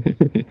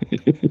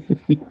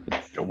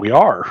 We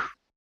are.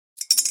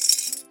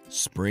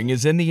 Spring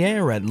is in the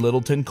air at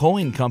Littleton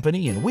Coin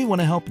Company, and we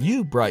want to help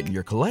you brighten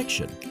your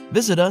collection.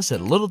 Visit us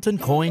at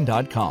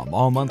littletoncoin.com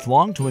all month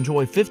long to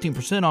enjoy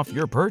 15% off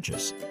your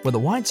purchase. With a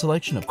wide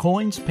selection of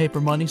coins,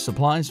 paper money,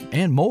 supplies,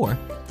 and more,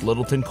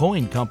 Littleton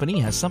Coin Company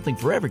has something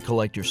for every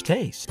collector's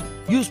taste.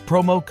 Use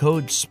promo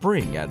code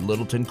SPRING at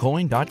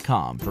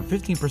littletoncoin.com for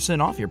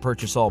 15% off your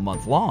purchase all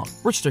month long.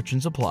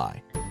 Restrictions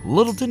apply.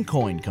 Littleton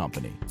Coin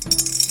Company.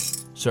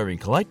 Serving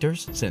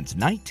collectors since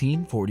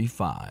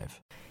 1945.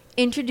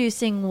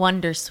 Introducing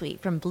Wondersuite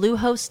from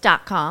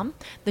Bluehost.com,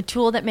 the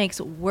tool that makes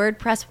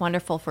WordPress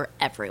wonderful for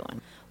everyone.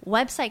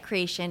 Website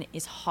creation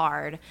is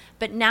hard,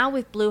 but now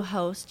with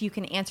Bluehost, you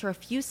can answer a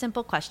few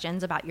simple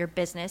questions about your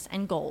business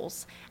and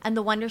goals, and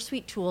the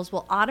Wondersuite tools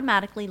will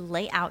automatically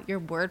lay out your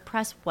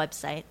WordPress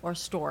website or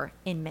store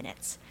in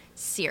minutes.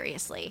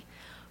 Seriously.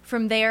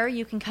 From there,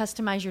 you can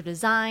customize your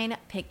design,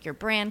 pick your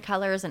brand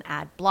colors, and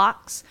add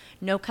blocks.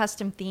 No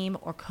custom theme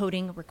or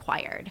coding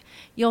required.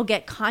 You'll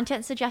get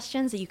content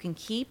suggestions that you can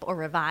keep or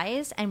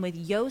revise, and with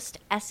Yoast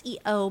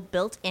SEO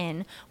built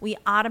in, we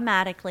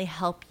automatically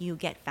help you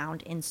get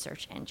found in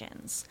search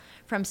engines.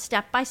 From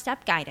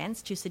step-by-step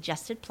guidance to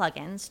suggested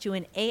plugins to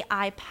an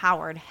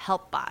AI-powered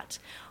help bot,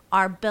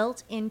 our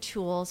built-in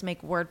tools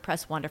make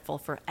WordPress wonderful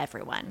for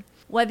everyone.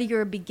 Whether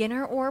you're a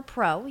beginner or a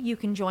pro, you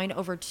can join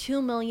over 2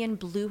 million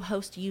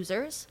Bluehost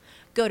users.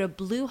 Go to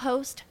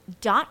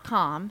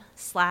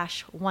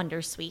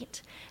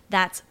bluehost.com/wondersuite.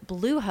 That's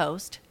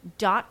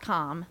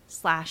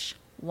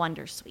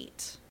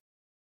bluehost.com/wondersuite.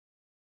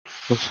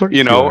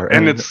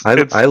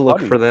 And I look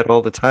funny. for that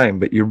all the time,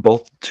 but you're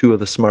both two of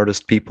the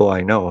smartest people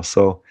I know,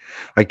 so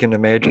I can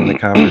imagine the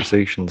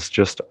conversations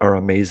just are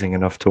amazing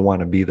enough to want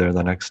to be there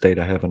the next day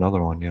to have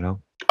another one.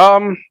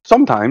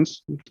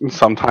 Sometimes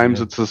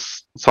it's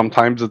as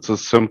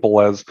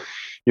simple as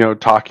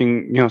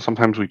talking.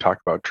 Sometimes we talk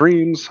about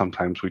dreams,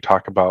 sometimes we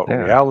talk about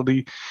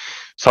reality,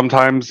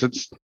 sometimes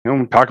it's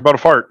we talk about a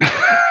fart.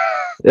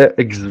 Yeah,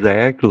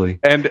 exactly.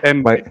 And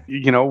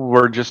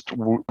we're just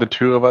the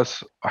two of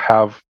us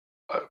have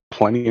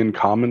plenty in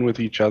common with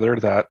each other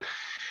that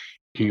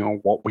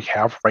what we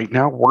have right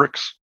now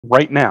works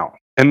right now,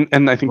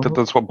 and I think that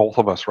that's what both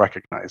of us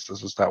recognize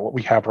is that what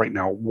we have right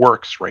now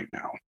works right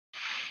now,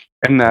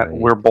 and that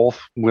we're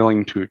both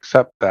willing to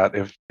accept that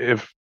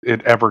if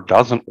it ever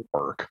doesn't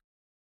work,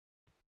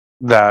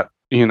 that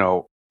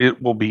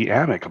it will be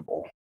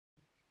amicable.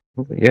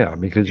 Yeah,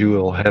 because you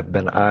will have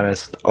been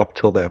honest up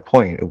till that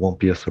point. It won't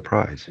be a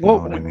surprise. You know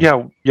what I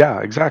mean?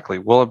 Yeah, exactly.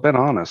 We'll have been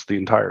honest the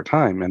entire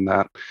time, and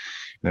that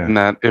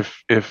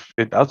if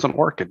it doesn't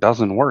work, it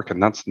doesn't work,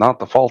 and that's not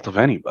the fault of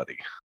anybody.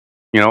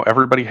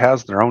 Everybody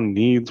has their own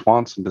needs,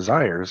 wants, and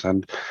desires,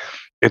 and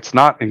it's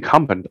not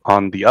incumbent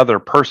on the other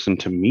person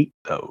to meet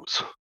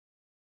those.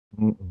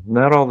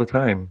 Not all the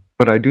time,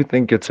 but I do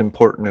think it's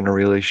important in a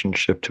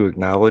relationship to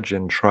acknowledge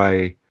and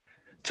try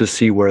to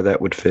see where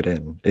that would fit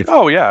in.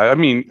 I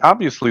mean,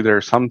 obviously there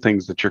are some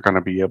things that you're going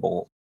to be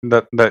able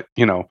that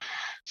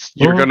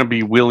you're going to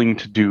be willing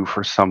to do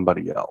for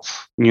somebody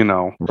else.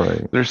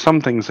 Right. There's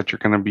some things that you're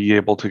going to be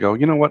able to go,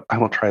 what, I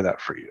will try that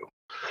for you.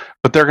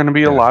 But there are going to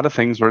be a lot of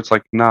things where it's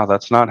like, no,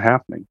 that's not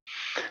happening.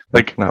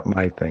 Like, not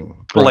my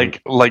thing. Right.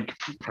 Like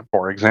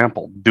for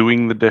example,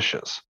 doing the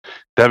dishes.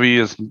 Debbie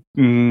is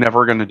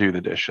never going to do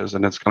the dishes,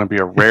 and it's going to be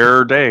a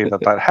rare day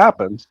that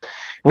happens.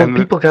 Well, and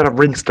people got to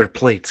rinse their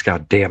plates.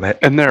 God damn it!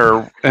 And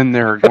they're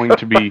going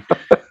to be,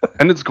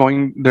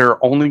 there are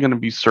only going to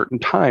be certain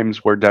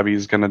times where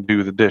Debbie's going to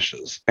do the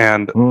dishes,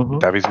 and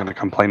Debbie's going to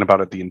complain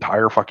about it the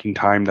entire fucking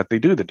time that they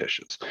do the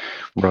dishes.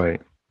 Right.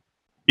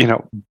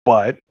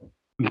 But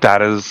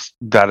that is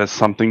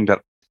something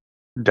that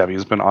Debbie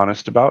has been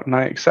honest about, and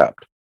I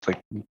accept. It's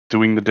like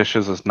doing the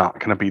dishes is not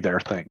going to be their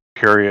thing,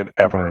 period,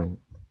 ever. Right.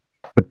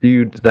 But do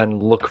you then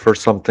look for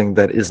something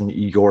that isn't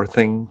your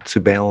thing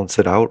to balance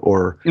it out,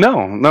 or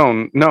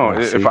no?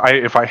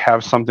 If I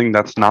have something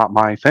that's not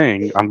my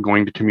thing, I'm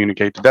going to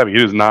communicate to Debbie.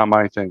 It is not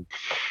my thing.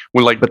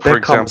 But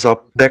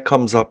that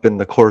comes up in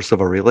the course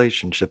of a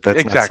relationship.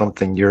 That's not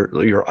something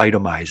you're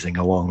itemizing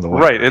along the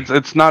way. Right.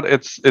 It's not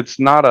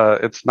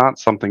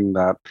something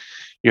that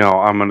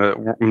I'm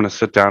gonna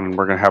sit down and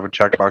we're gonna have a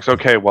checkbox.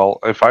 Okay, well,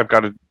 if I've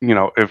got to,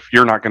 if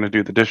you're not gonna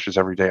do the dishes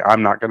every day,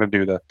 I'm not gonna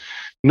do the.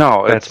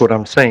 No, that's what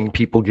I'm saying.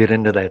 People get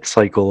into that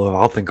cycle of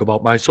I'll think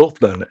about myself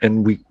then,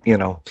 and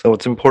so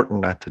it's important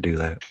not to do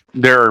that.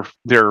 There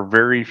are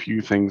very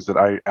few things that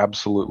I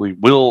absolutely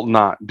will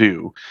not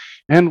do,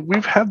 and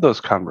we've had those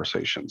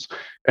conversations,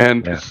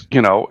 and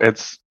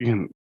it's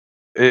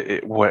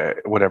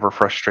whatever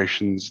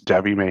frustrations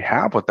Debbie may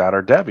have with that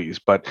are Debbie's,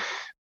 but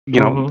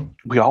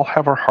we all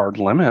have our hard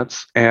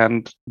limits,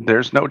 and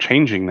there's no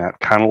changing that.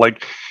 Kind of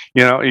like,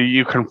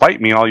 you can fight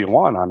me all you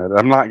want on it.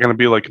 I'm not going to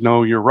be like,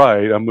 no, you're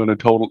right. I'm going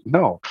to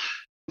no.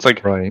 It's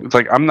like, It's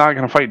like, I'm not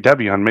going to fight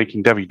Debbie on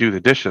making Debbie do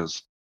the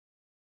dishes.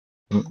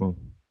 I'm going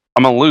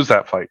to lose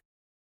that fight.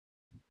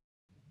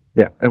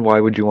 Yeah. And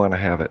why would you want to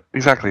have it?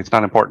 Exactly. It's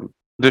not important.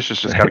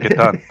 Dishes just got to get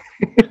done.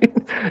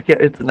 Yeah,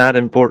 it's not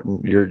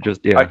important. You're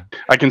just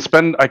I can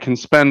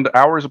spend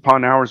hours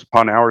upon hours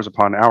upon hours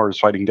upon hours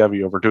fighting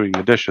Debbie over doing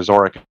the dishes,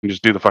 or I can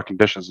just do the fucking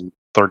dishes in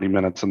 30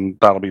 minutes and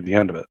that'll be the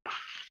end of it.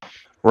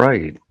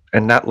 Right.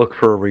 And not look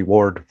for a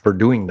reward for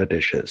doing the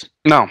dishes.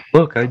 No.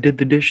 Look, I did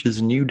the dishes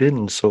and you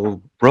didn't,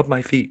 so rub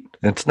my feet.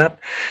 It's not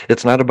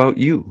about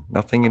you.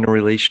 Nothing in a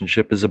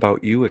relationship is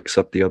about you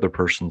except the other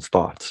person's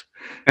thoughts.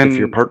 And if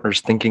your partner's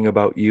thinking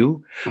about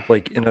you,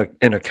 like in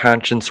a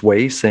conscious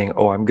way, saying,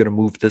 "Oh, I'm going to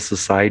move this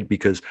aside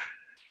because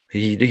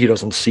he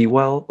doesn't see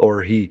well,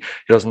 or he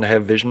doesn't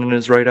have vision in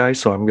his right eye,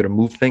 so I'm going to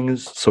move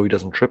things so he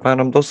doesn't trip on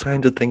them." Those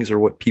kinds of things are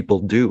what people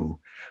do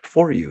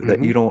for you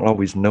that you don't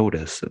always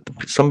notice.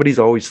 Somebody's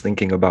always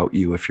thinking about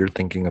you if you're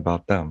thinking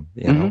about them.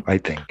 I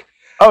think.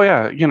 Oh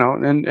yeah,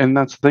 and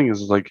that's the thing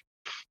is like,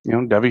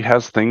 Debbie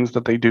has things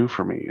that they do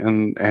for me,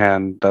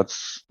 and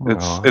that's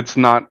it's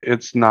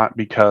not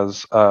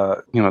because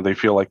they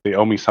feel like they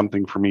owe me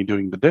something for me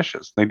doing the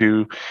dishes. They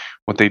do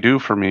what they do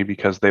for me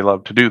because they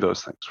love to do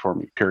those things for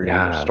me. Period.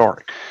 End of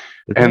story.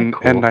 And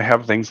cool? And I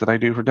have things that I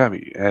do for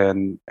Debbie,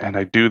 and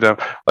I do them.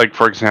 Like,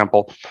 for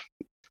example,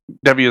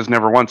 Debbie has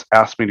never once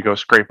asked me to go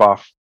scrape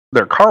off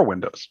their car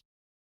windows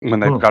when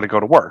they've got to go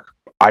to work.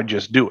 I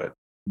just do it.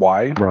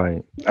 Why?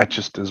 Right. That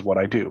just is what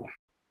I do.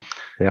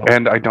 Yep.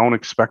 And I don't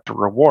expect a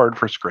reward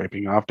for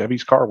scraping off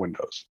Debbie's car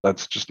windows.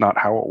 That's just not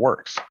how it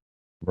works.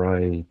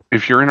 Right.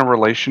 If you're in a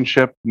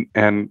relationship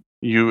and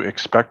you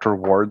expect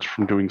rewards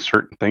from doing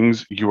certain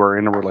things, you are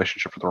in a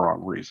relationship for the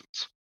wrong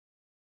reasons.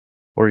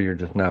 Or you're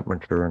just not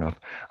mature enough.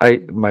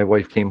 My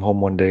wife came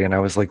home one day and I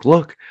was like,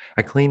 "Look,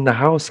 I cleaned the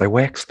house. I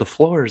waxed the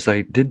floors.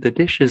 I did the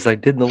dishes. I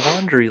did the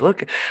laundry.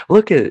 Look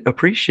at,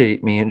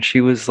 appreciate me." And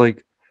she was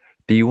like,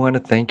 "Do you want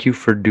to thank you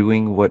for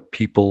doing what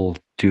people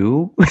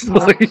do?"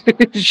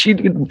 She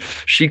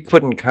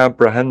couldn't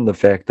comprehend the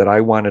fact that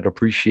I wanted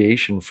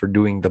appreciation for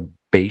doing the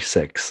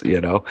basics,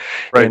 Right.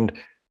 And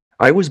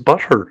I was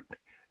butthurt.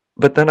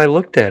 But then I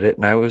looked at it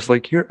and I was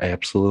like, "You're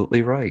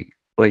absolutely right.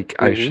 Like,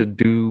 I should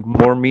do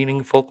more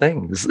meaningful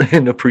things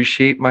and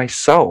appreciate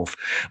myself.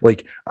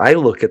 Like, I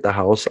look at the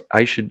house,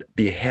 I should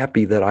be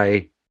happy that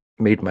I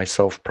made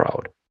myself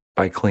proud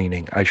by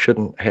cleaning. I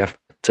shouldn't have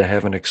to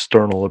have an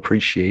external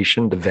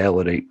appreciation to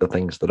validate the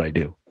things that I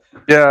do."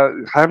 Yeah,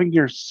 having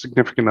your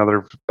significant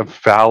other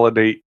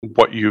validate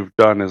what you've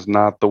done is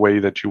not the way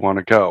that you want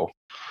to go.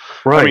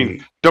 Right. I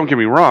mean, don't get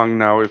me wrong.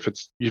 Now, if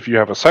you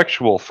have a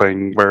sexual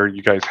thing where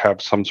you guys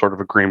have some sort of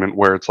agreement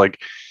where it's like,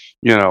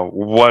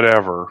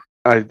 whatever,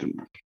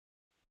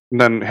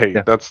 then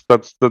hey, that's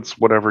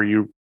whatever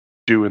you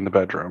do in the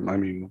bedroom. I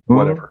mean,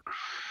 whatever.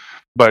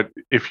 But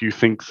if you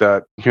think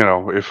that,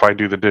 if I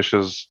do the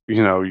dishes,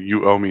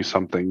 you owe me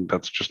something,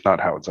 that's just not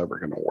how it's ever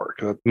going to work.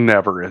 That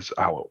never is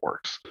how it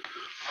works.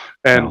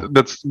 And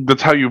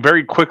that's how you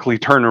very quickly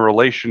turn a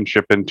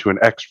relationship into an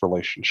ex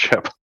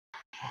relationship.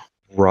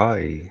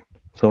 Right.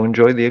 So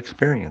enjoy the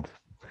experience.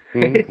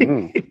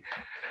 Mm-hmm.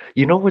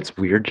 You know what's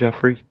weird,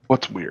 Jeffrey?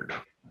 What's weird?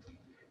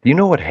 Do you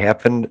know what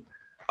happened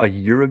a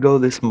year ago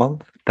this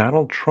month?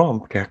 Donald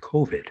Trump got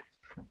COVID.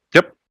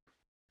 Yep.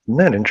 Isn't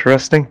that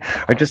interesting?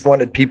 I just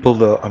wanted people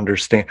to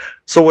understand.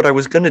 So what I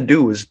was going to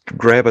do is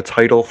grab a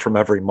title from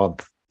every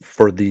month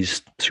for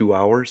these 2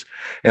 hours.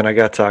 And I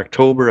got to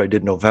October, I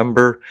did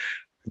November,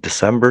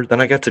 December,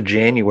 then I got to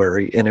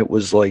January, and it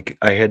was like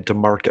I had to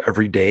mark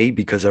every day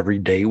because every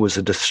day was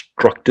a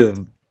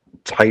destructive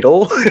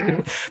title.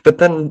 But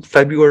then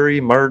February,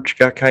 March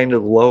got kind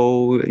of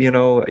low,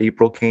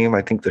 April came,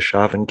 I think the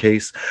Chauvin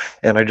case,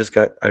 and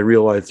I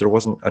realized there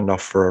wasn't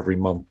enough for every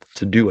month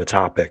to do a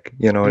topic,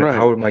 Right.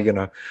 How am I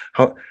gonna,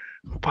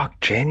 fuck,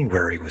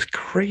 January was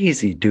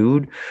crazy,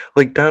 dude.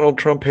 Like, Donald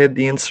Trump had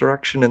the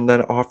insurrection and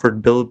then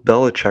offered Bill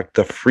Belichick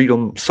the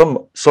freedom,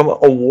 some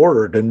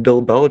award, and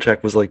Bill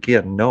Belichick was like,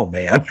 "Yeah, no,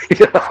 man."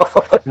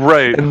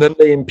 Right. And then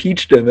they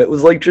impeached him. It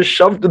was like just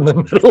shoved in the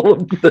middle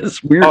of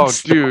this weird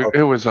stuff. Dude,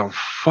 it was a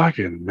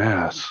fucking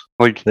mess.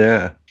 Like,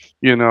 yeah.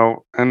 And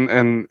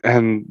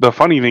the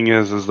funny thing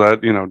is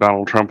that,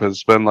 Donald Trump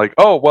has been like,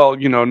 "Oh, well,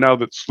 now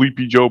that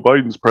sleepy Joe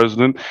Biden's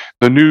president,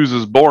 the news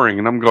is boring."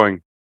 And I'm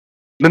going,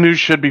 the news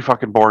should be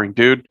fucking boring,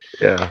 dude.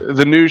 Yeah.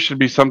 The news should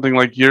be something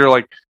like, you're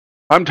like,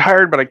 I'm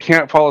tired, but I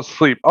can't fall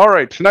asleep. All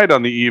right, tonight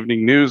on the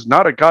evening news,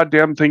 not a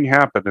goddamn thing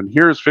happened, and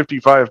here's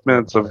 55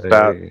 minutes of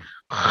that.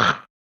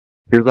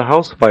 Here's a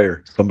house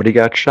fire. Somebody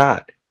got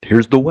shot.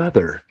 Here's the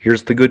weather.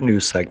 Here's the good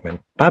news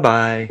segment.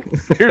 Bye-bye.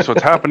 Here's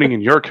what's happening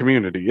in your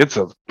community. It's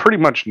a pretty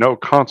much no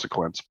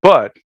consequence,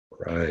 but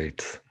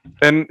right.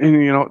 And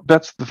you know,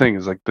 that's the thing,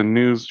 is like the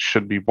news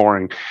should be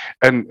boring.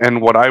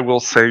 And what I will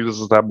say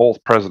is that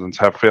both presidents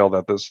have failed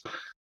at this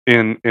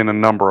in a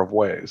number of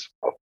ways.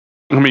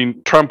 I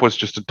mean, Trump was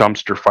just a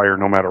dumpster fire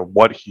no matter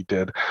what he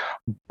did.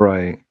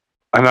 Right.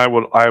 And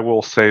I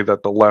will say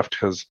that the left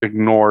has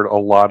ignored a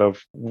lot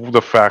of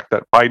the fact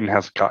that Biden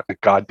hasn't gotten a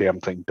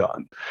goddamn thing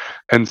done.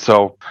 And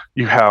so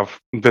you have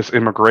this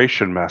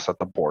immigration mess at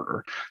the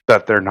border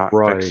that they're not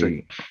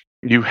fixing.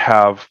 You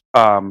have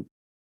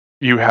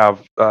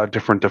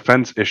different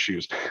defense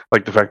issues,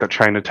 like the fact that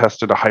China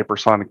tested a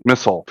hypersonic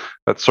missile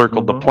that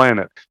circled the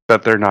planet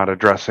that they're not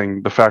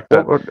addressing. The fact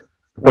that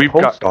the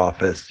post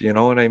office, you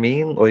know what I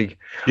mean? Like,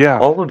 yeah,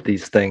 all of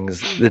these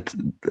things that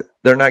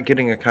they're not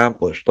getting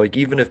accomplished. Like,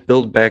 even if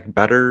Build Back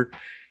Better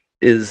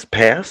is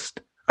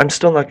passed, I'm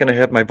still not going to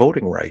have my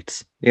voting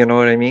rights. You know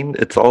what I mean?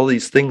 It's all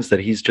these things that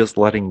he's just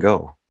letting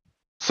go.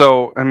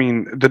 So, I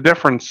mean, the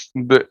difference,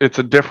 it's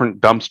a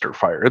different dumpster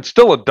fire. It's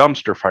still a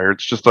dumpster fire.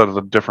 It's just that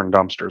the different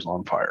dumpsters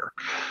on fire.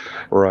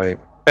 Right.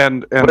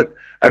 But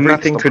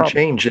everything could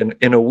change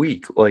in a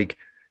week. Like,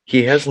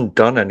 he hasn't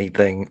done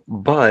anything,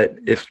 but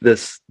if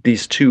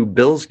these two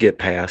bills get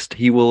passed,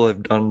 he will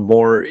have done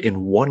more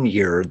in 1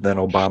 year than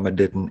Obama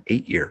did in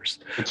 8 years.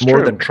 It's more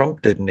true. than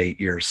Trump did in 8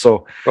 years.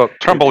 So, well,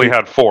 Trump only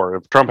had 4.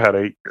 If Trump had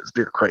 8 years,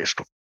 dear Christ.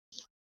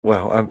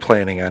 Well, I'm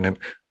planning on him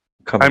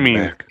coming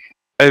back.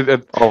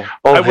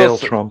 All hail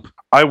Trump.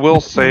 I will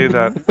say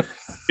that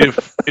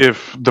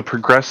if the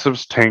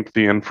progressives tank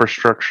the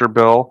infrastructure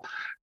bill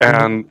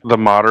and the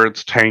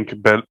moderates tank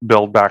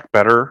Build Back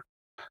Better,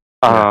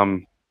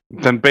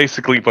 then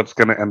basically what's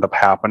going to end up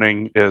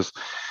happening is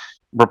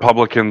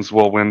Republicans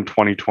will win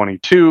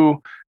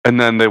 2022 and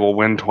then they will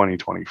win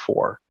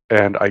 2024.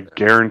 And I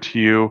guarantee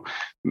you,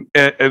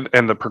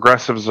 and the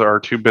progressives are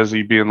too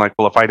busy being like,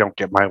 well, if I don't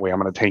get my way,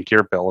 I'm going to tank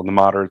your bill. And the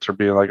moderates are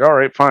being like, all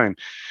right, fine,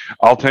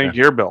 I'll tank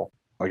your bill.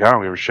 Like, I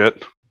don't give a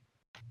shit.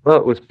 Well,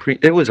 it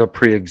was a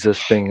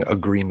pre-existing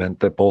agreement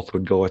that both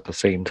would go at the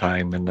same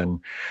time. And then,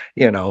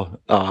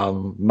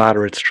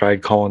 moderates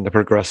tried calling the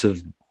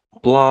progressive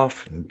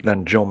bluff, and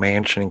then Joe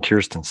Manchin and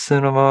Kyrsten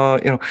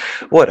Sinema,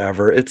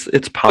 whatever.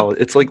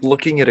 It's like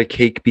looking at a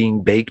cake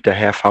being baked a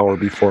half hour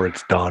before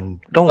it's done.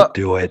 Don't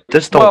do it.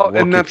 Just don't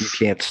look if you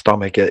can't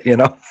stomach it,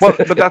 Well,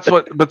 but that's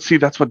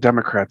what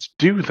Democrats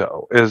do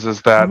though,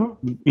 is that,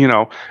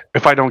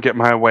 if I don't get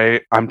my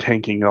way, I'm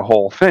tanking the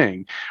whole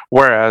thing.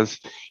 Whereas,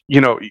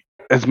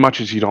 as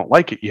much as you don't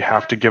like it, you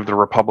have to give the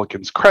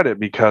Republicans credit,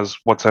 because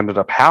what's ended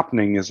up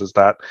happening is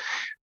that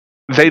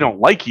they don't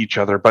like each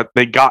other, but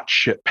they got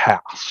shit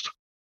passed.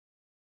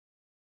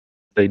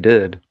 They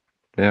did.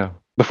 Yeah.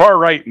 The far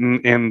right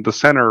and the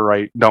center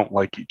right don't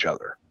like each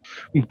other.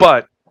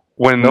 But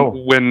when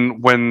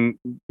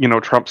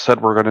Trump said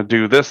we're going to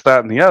do this,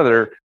 that, and the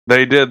other,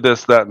 they did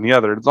this, that, and the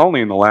other. It's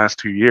only in the last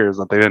 2 years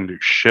that they didn't do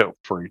shit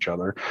for each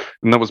other.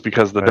 And that was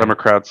because the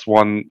Democrats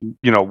won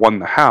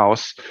the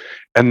House,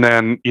 and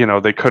then,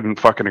 they couldn't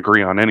fucking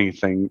agree on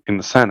anything in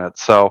the Senate.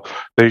 So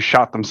they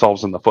shot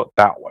themselves in the foot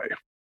that way.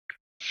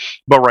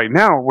 But right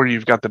now, where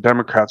you've got the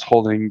Democrats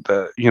holding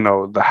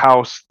the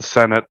House, the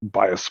Senate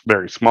by a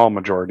very small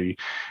majority,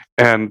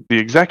 and the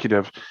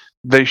executive,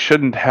 they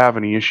shouldn't have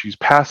any issues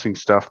passing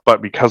stuff.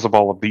 But because of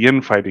all of the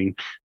infighting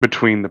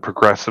between the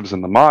progressives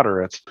and the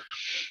moderates,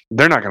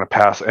 they're not going to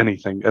pass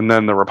anything. And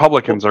then the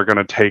Republicans are going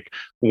to take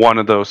one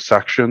of those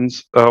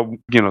sections.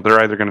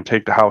 They're either going to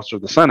take the House or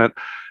the Senate,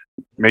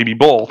 maybe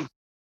both.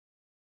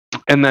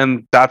 And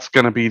then that's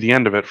going to be the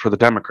end of it for the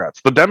Democrats.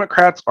 The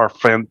Democrats are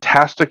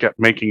fantastic at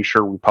making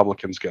sure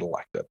Republicans get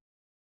elected.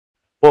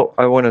 Well,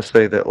 I want to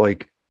say that,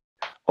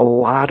 a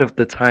lot of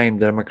the time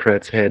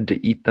Democrats had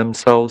to eat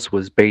themselves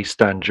was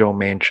based on Joe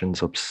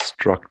Manchin's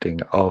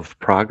obstructing of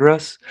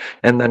progress,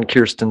 and then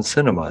Kyrsten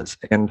Sinema's.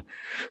 And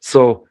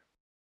so,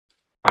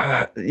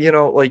 yeah,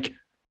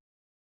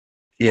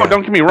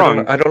 don't get me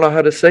wrong. I don't know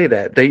how to say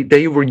that.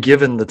 They were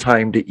given the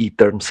time to eat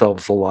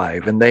themselves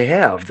alive, and they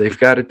have. They've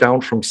got it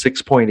down from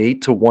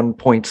 6.8 to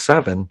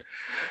 1.7.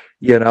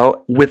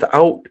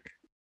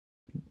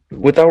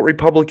 Without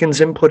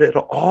Republicans' input at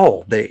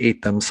all, they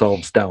ate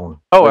themselves down.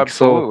 Oh,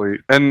 absolutely.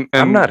 So and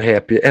I'm not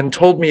happy. And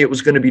told me it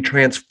was going to be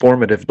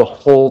transformative the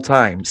whole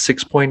time.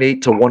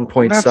 6.8 to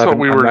 1.7.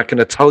 I'm not going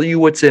to tell you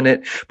what's in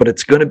it, but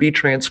it's going to be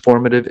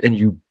transformative, and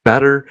you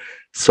better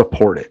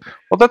support it.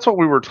 Well, that's what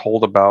we were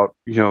told about,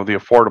 the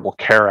Affordable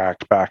Care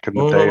Act back in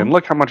the day, and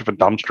look how much of a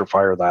dumpster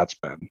fire that's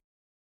been.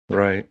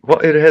 Right. Well,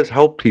 it has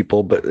helped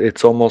people, but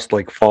it's almost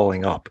like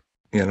falling up.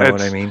 You know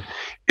what I mean?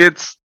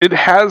 It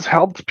has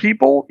helped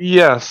people.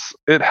 Yes,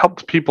 it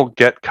helped people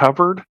get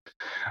covered,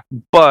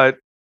 but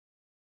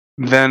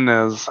then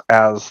as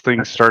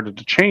things started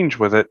to change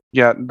with it,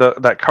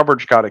 that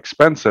coverage got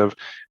expensive,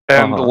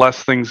 and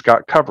less things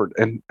got covered.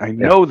 And I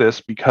know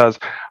this because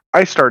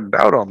I started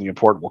out on the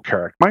Affordable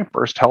Care Act. My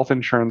first health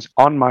insurance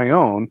on my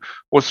own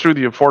was through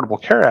the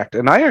Affordable Care Act,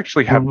 and I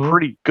actually had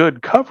pretty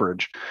good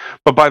coverage.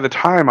 But by the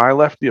time I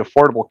left the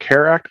Affordable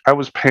Care Act, I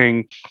was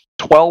paying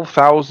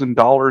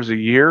 $12,000 a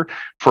year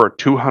for a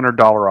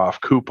 $200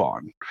 off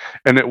coupon.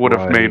 And it would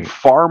have made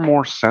far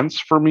more sense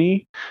for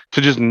me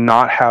to just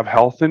not have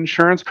health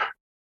insurance,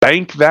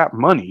 bank that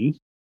money,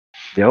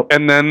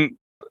 and then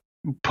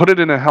put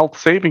it in a health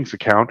savings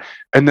account.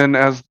 And then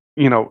as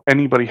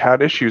anybody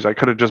had issues, I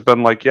could have just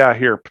been like, yeah,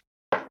 here.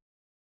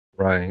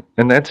 Right.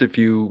 And that's if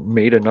you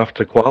made enough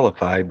to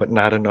qualify, but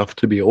not enough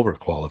to be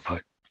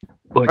overqualified.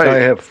 Like I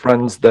have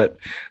friends that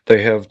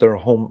they have their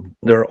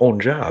own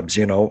jobs,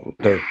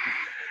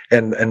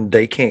 and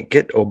they can't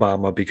get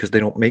Obama because they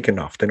don't make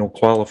enough. They don't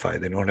qualify.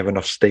 They don't have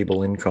enough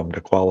stable income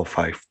to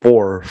qualify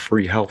for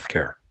free health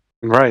care.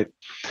 Right.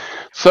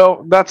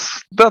 So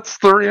that's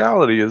the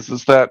reality is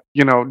that,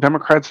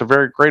 Democrats are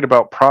very great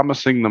about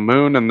promising the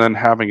moon and then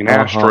having an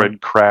asteroid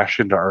crash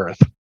into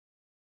Earth.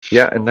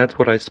 Yeah, and that's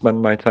what I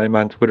spend my time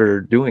on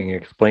Twitter doing,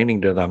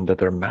 explaining to them that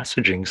their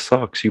messaging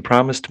sucks. You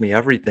promised me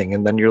everything,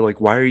 and then you're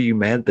like, why are you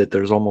mad that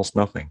there's almost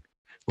nothing?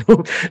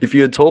 If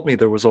you had told me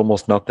there was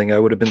almost nothing, I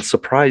would have been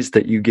surprised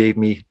that you gave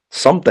me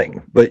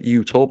something, but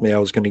you told me I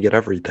was going to get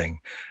everything,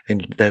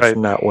 and that's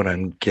not what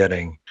I'm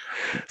getting.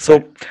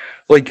 So,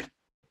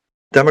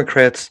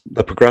 Democrats,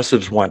 the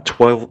progressives want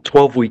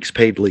 12 weeks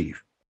paid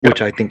leave,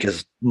 which I think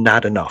is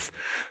not enough.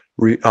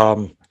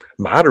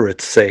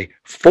 Moderates say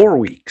 4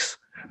 weeks.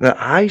 Now,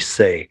 I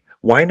say,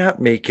 why not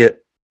make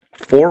it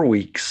 4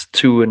 weeks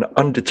to an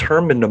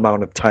undetermined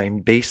amount of time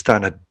based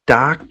on a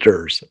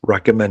doctor's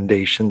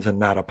recommendations and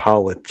not a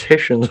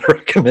politician's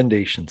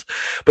recommendations?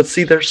 But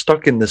see, they're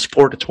stuck in this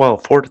 4 to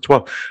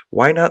 12.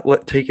 Why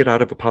not take it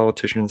out of a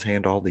politician's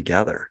hand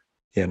altogether,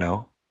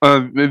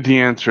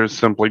 The answer is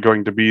simply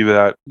going to be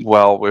that,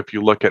 well, if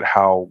you look at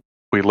how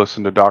we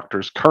listen to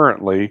doctors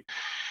currently,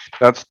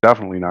 that's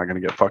definitely not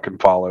going to get fucking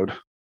followed.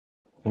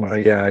 Well,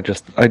 yeah,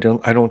 I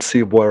don't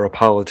see where a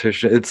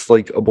politician, it's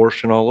like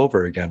abortion all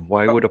over again.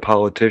 Why would a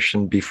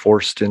politician be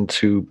forced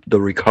into the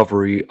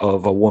recovery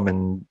of a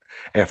woman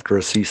after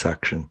a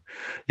C-section?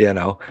 You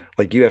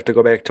have to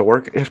go back to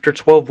work after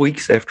 12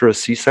 weeks after a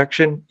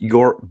C-section,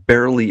 you're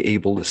barely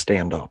able to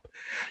stand up.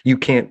 You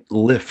can't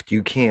lift,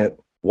 you can't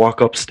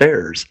walk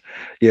upstairs,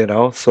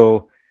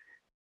 so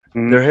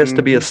there has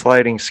to be a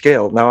sliding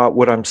scale. Now,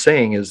 what I'm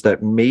saying is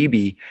that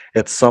maybe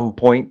at some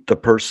point the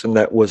person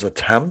that was a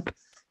temp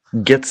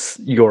gets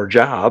your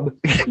job.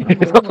 You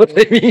know what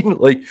I mean?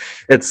 Like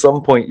at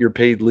some point your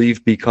paid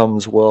leave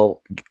becomes,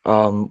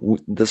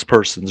 this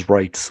person's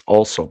rights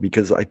also,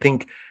 because I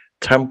think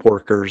temp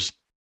workers,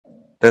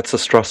 that's a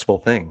stressful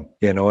thing.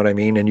 You know what I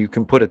mean? And you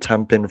can put a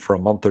temp in for a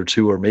month or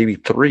two or maybe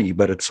 3,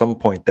 but at some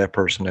point that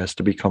person has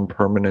to become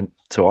permanent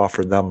to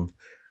offer them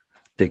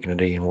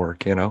dignity and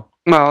work, Well,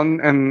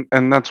 and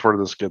that's where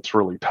this gets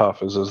really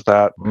tough is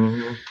that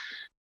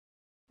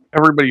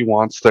everybody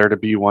wants there to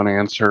be one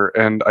answer,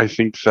 and I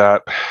think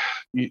that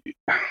we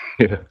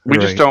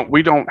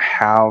don't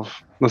have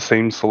the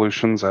same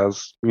solutions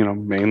as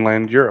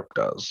mainland Europe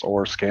does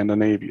or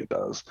Scandinavia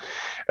does,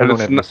 and we don't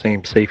have the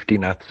same safety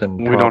nets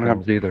and we don't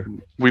have either.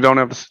 We don't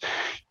have this.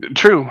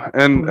 True,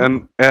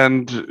 and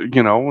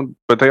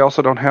but they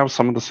also don't have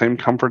some of the same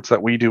comforts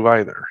that we do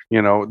either.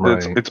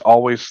 It's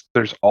always,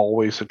 there's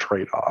always a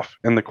trade-off,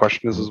 and the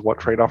question is what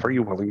trade-off are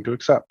you willing to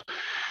accept?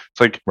 It's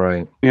like,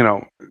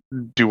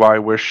 do I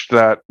wish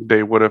that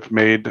they would have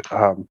made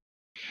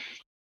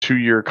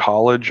 2-year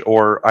college,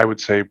 or I would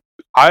say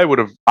I would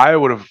have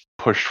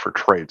pushed for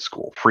trade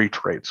school, free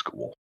trade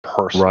school,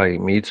 personally.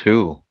 Right, me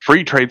too.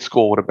 Free trade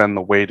school would have been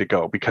the way to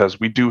go, because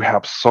we do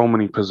have so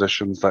many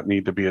positions that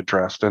need to be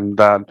addressed, and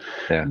that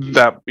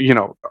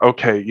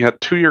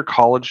 2-year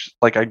college,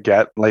 like I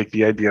get like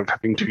the idea of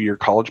having 2-year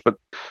college, but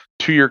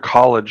 2-year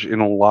college in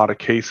a lot of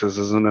cases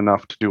isn't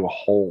enough to do a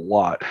whole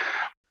lot.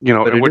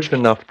 But it is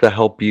enough to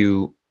help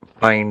you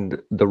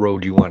find the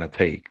road you want to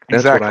take.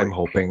 That's what I'm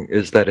hoping,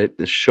 is that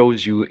it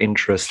shows you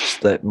interests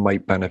that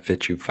might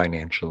benefit you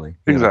financially.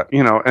 Exactly.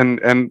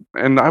 And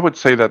I would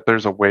say that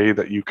there's a way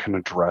that you can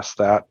address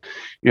that.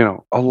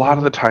 A lot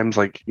of the times,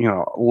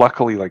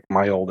 luckily, like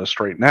my oldest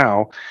right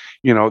now,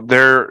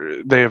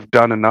 they have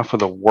done enough of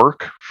the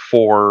work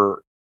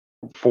for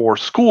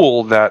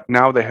school that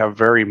now they have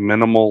very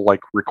minimal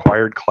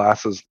required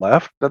classes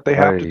left that they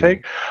have to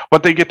take,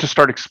 but they get to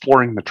start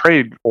exploring the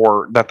trade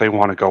or that they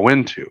want to go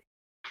into.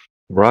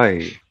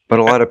 Right. But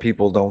a lot of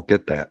people don't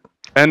get that.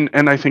 And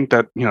I think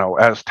that,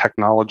 as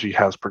technology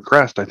has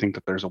progressed, I think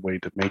that there's a way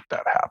to make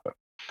that happen.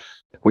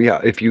 Well,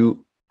 yeah, if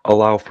you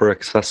allow for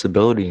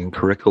accessibility in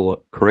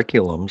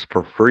curriculums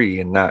for free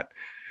and not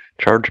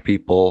charge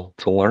people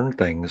to learn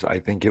things,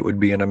 I think it would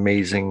be an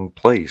amazing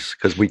place,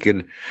 because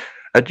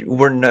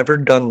we're never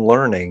done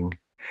learning,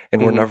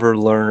 and we're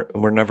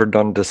never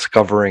done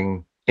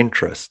discovering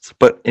interests,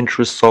 but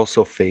interests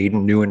also fade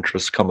and new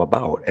interests come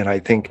about. And I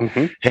think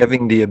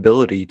having the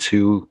ability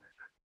to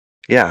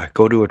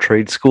go to a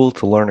trade school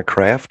to learn a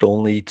craft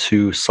only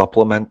to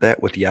supplement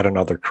that with yet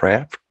another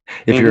craft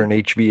If you're an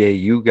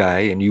HVAU guy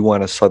and you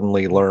want to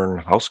suddenly learn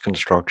house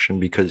construction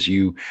because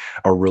you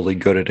are really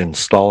good at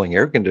installing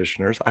air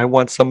conditioners, I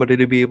want somebody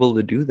to be able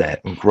to do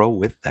that and grow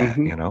with that,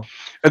 you know?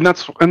 And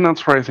that's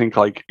where I think,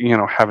 like, you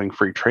know, having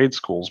free trade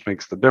schools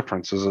makes the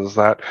difference is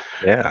that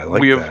I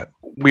like that.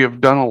 We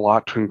have done a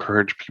lot to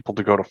encourage people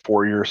to go to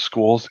 4-year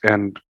schools,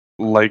 and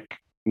like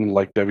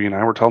Debbie and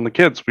I were telling the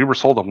kids, we were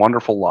sold a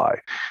wonderful lie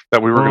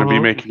that we were going to be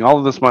making all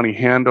of this money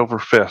hand over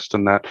fist,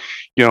 and that,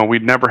 you know,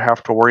 we'd never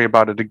have to worry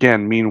about it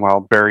again.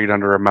 Meanwhile, buried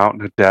under a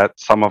mountain of debt,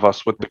 some of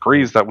us with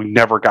degrees that we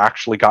never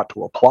actually got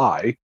to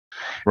apply.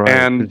 Right,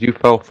 and you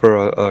fell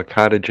for a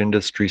cottage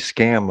industry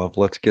scam of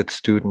let's get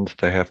students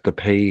to have to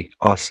pay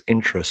us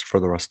interest for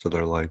the rest of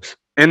their lives.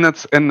 And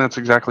that's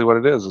exactly what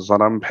it is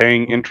that I'm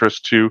paying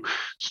interest to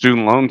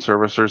student loan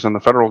servicers and the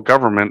federal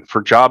government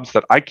for jobs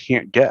that I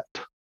can't get.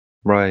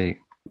 Right.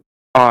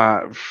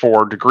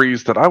 For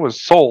degrees that I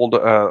was sold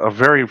a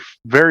very,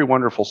 very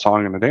wonderful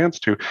song and a dance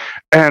to.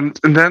 And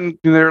then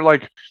they're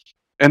like,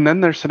 and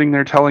then they're sitting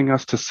there telling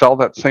us to sell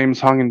that same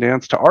song and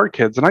dance to our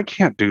kids. And I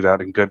can't do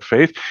that in good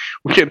faith.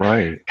 We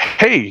can,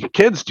 hey,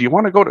 kids, do you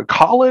want to go to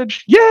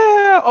college?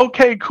 Yeah.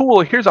 Okay,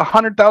 cool. Here's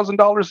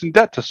 $100,000 in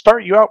debt to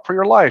start you out for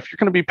your life. You're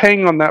going to be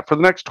paying on that for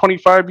the next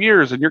 25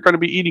 years. And you're going to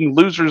be eating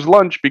loser's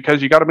lunch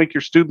because you got to make your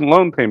student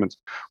loan payments.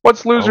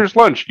 What's loser's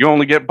lunch? You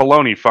only get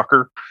bologna,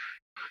 fucker.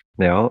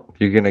 Now,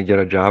 you're going to get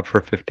a job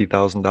for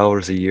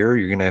 $50,000 a year.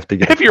 You're going to have to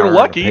get if you're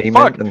lucky,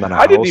 payment, and then a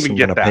I didn't even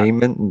get that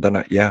payment, and then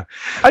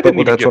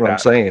that's what I'm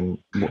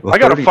saying. I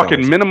got a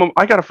fucking minimum.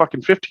 I got a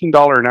fucking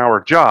 $15 an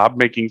hour job,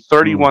 making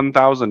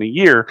 $31,000 a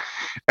year,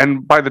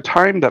 and by the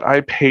time that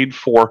I paid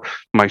for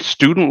my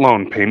student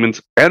loan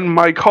payments and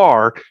my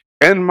car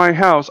and my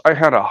house, I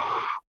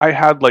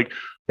had like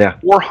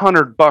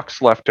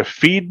 $400 left to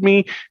feed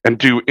me and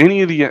do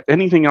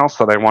anything else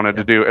that I wanted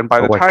to do. And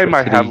by the time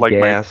I had like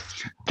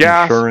gas,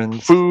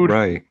 insurance, food,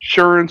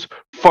 insurance,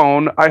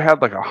 phone, I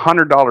had like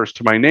 $100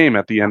 to my name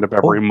at the end of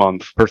every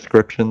month.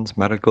 Prescriptions,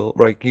 medical,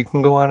 right? You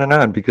can go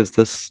on because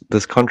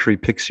this country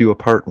picks you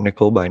apart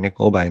nickel by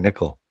nickel by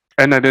nickel.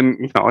 And I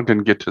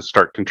didn't get to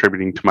start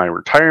contributing to my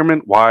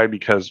retirement. Why?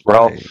 Because,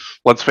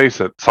 let's face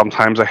it,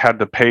 sometimes I had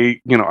to pay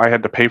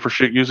for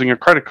shit using a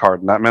credit card.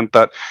 And that meant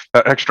that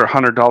extra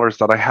 $100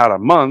 that I had a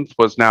month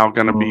was now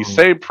going to be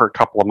saved for a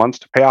couple of months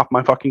to pay off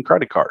my fucking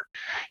credit card.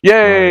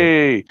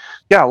 Yay! Right.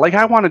 Yeah, like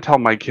I want to tell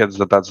my kids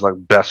that that's the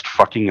best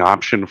fucking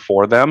option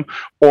for them.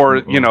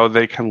 Or,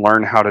 they can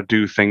learn how to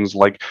do things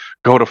like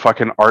go to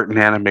fucking art and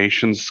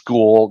animation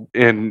school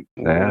and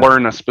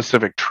learn a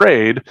specific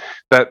trade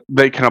that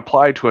they can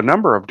apply to a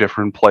number of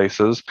different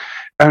places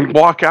and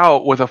walk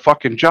out with a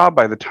fucking job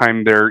by the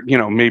time they're,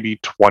 maybe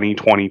 20,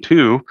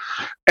 22.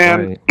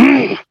 And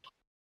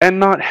and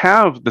not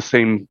have the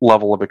same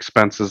level of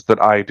expenses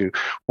that I do.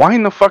 Why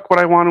in the fuck would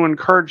I want to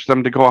encourage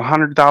them to go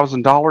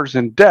 $100,000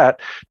 in debt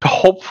to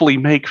hopefully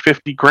make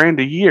 $50,000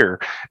 a year?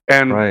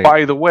 And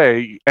by the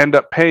way, end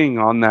up paying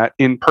on that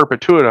in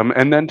perpetuum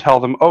and then tell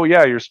them, oh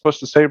yeah, you're supposed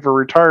to save for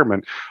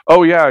retirement.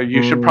 Oh yeah,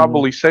 you should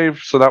probably save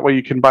so that way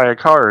you can buy a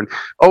car. And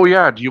oh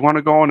yeah, do you want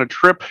to go on a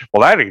trip?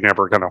 Well, that ain't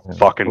never going to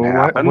fucking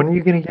happen. When are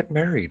you going to get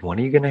married? When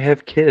are you going to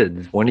have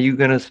kids? When are you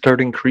going to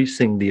start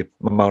increasing the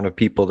amount of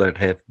people that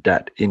have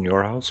debt in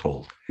your household?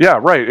 Yeah,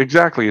 right,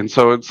 exactly. And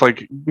so it's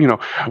like,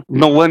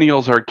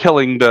 millennials are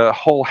killing the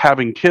whole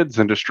having kids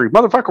industry.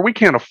 Motherfucker, we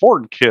can't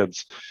afford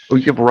kids. Oh,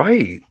 you're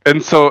right.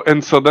 And so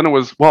then it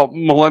was,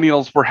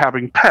 millennials were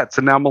having pets,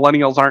 and now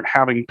millennials aren't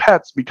having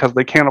pets because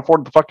they can't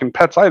afford the fucking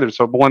pets either.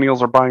 So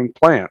millennials are buying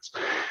plants.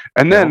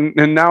 And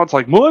now it's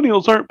like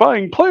millennials aren't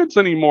buying plants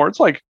anymore. It's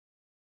like,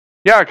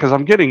 yeah, because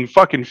I'm getting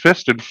fucking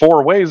fisted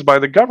 4 ways by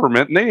the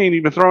government, and they ain't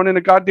even throwing in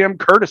a goddamn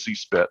courtesy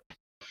spit.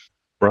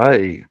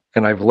 Right.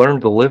 And I've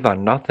learned to live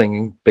on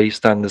nothing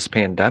based on this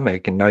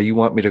pandemic. And now you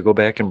want me to go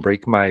back and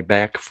break my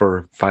back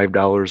for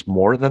 $5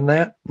 more than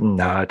that?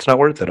 Nah, it's not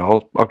worth it.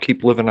 I'll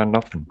keep living on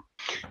nothing.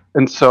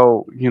 And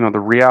so, the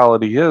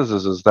reality is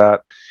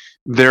that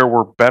there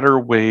were better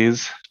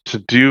ways to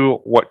do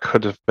what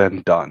could have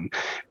been done.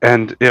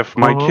 And if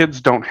my kids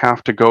don't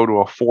have to go to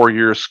a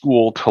 4-year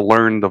school to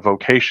learn the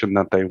vocation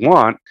that they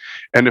want,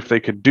 and if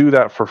they could do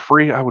that for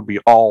free, I would be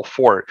all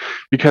for it.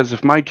 Because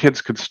if my kids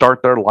could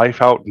start their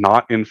life out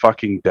not in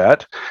fucking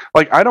debt,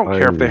 like I don't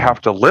care if they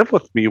have to live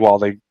with me while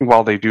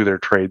they do their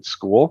trade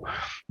school,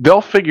 they'll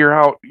figure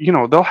out,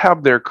 they'll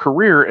have their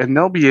career and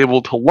they'll be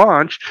able to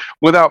launch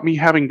without me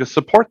having to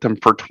support them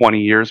for 20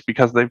 years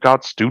because they've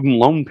got student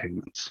loan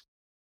payments.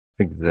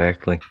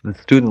 Exactly. The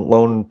student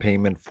loan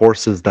payment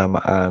forces them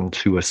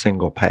onto a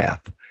single path.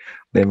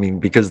 I mean,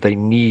 because they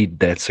need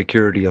that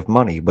security of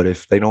money. But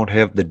if they don't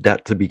have the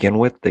debt to begin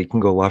with, they can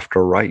go left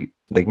or right.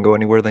 They can go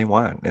anywhere they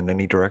want, in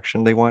any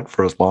direction they want,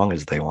 for as long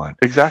as they want.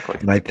 Exactly.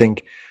 And I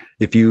think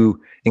if you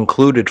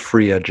included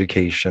free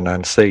education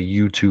on, say,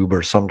 YouTube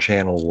or some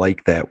channel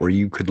like that, where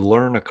you could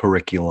learn a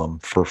curriculum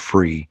for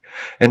free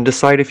and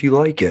decide if you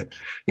like it,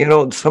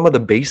 some of the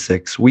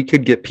basics, we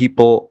could get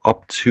people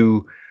up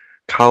to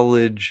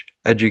college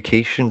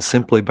education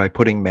simply by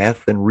putting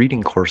math and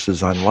reading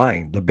courses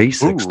online, the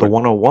basics, the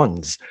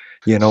 101s.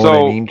 You know what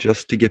I mean?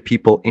 Just to get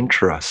people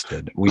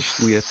interested. We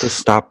have to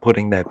stop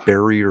putting that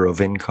barrier of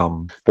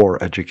income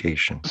for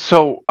education.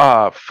 So,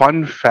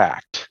 fun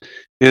fact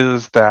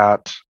is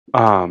that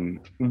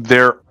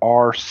there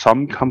are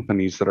some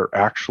companies that are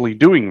actually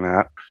doing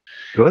that.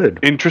 Good.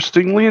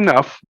 Interestingly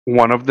enough,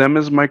 one of them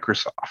is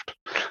Microsoft.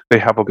 They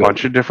have a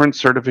bunch of different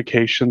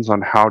certifications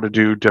on how to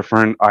do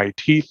different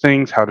IT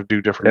things, how to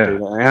do different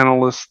data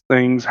analyst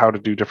things, how to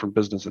do different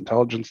business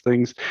intelligence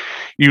things.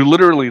 You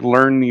literally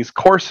learn these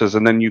courses,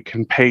 and then you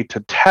can pay to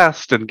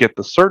test and get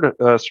the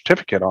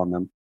certificate on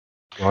them.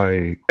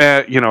 Right.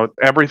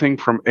 Everything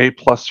from A+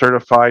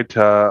 certified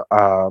to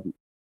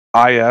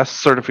IS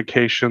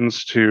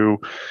certifications to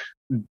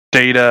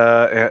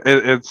data.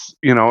 It's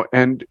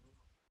and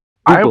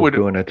Google's I would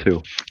doing it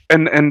too.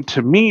 And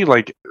to me,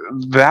 like,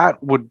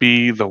 that would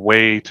be the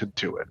way to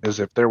do it,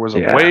 is if there was a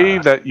way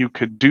that you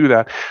could do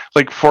that.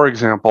 Like, for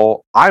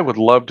example, I would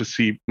love to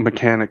see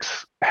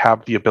mechanics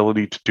have the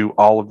ability to do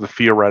all of the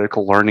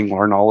theoretical learning,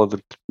 learn all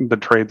of the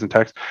trades and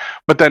techs,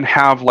 but then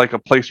have like a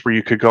place where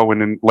you could go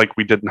in and, like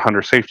we did in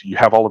Hunter Safety, you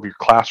have all of your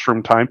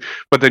classroom time,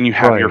 but then you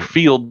have your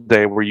field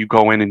day where you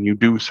go in and you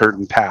do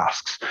certain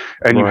tasks,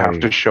 and you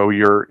have to show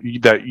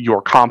that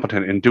you're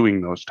competent in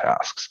doing those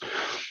tasks.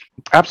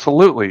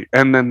 Absolutely.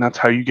 And then that's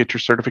how you get your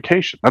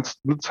certification. That's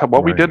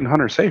what we did in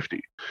Hunter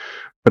Safety.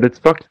 But it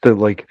sucks to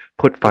like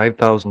put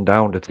 $5,000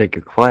 down to take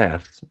a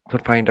class to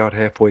find out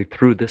halfway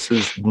through this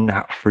is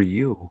not for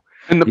you.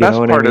 And the best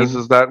part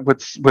is that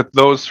with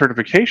those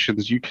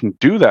certifications, you can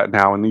do that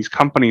now, and these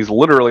companies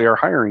literally are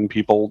hiring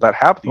people that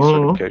have these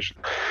certifications.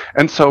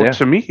 And so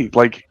to me,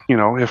 like,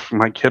 if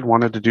my kid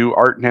wanted to do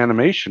art and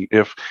animation,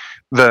 if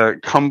the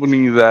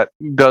company that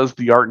does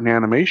the art and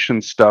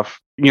animation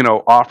stuff,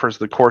 offers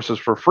the courses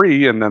for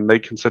free, and then they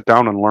can sit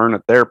down and learn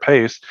at their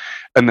pace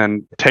and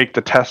then take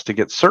the test to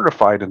get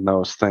certified in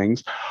those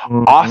things.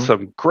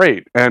 Awesome.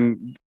 Great.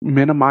 And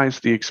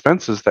minimize the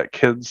expenses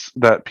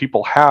that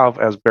people have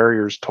as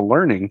barriers to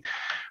learning.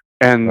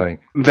 And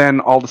then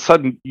all of a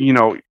sudden,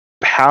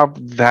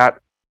 have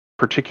that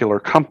particular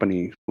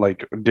company,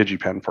 like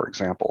DigiPen, for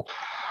example,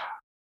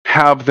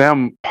 have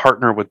them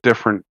partner with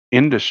different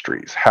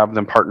industries, have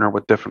them partner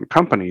with different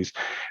companies.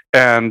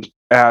 And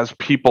as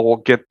people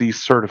get these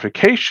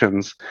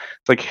certifications,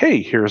 it's like, hey,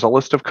 here's a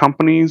list of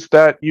companies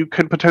that you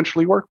could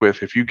potentially work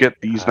with if you get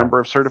these number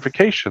of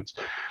certifications.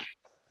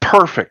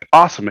 Perfect.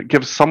 Awesome. It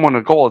gives someone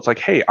a goal. It's like,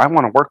 hey, I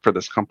want to work for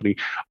this company.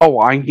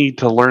 Oh, I need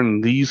to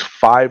learn these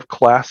 5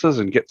 classes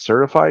and get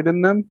certified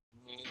in them.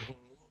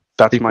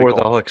 That's before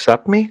they'll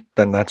accept me,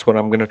 then that's what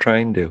I'm going to try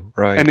and do.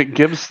 Right. And it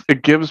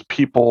gives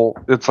people,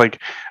 it's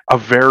like a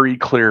very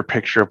clear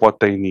picture of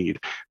what they need.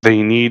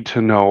 They need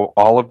to know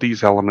all of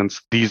these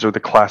elements. These are the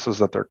classes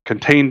that they're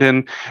contained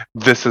in.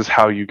 This is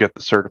how you get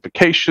the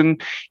certification.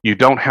 You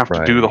don't have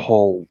to do the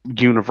whole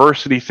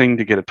university thing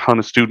to get a ton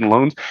of student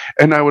loans.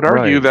 And I would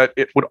argue that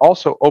it would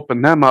also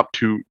open them up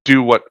to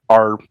do what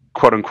our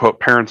quote unquote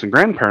parents and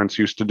grandparents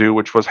used to do,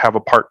 which was have a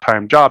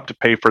part-time job to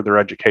pay for their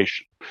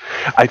education.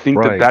 I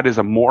think that is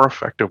a more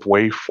effective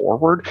way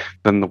forward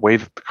than the way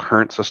that the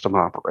current system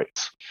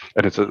operates.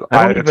 And it's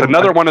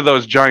another one of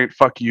those giant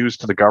fuck yous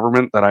to the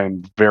government that I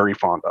am very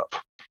fond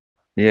of.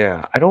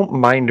 Yeah, I don't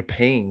mind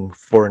paying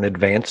for an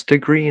advanced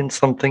degree in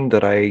something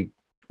that I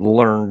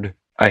learned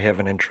I have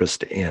an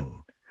interest in.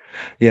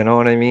 You know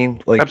what I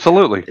mean? Like,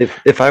 absolutely.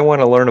 If I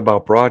want to learn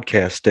about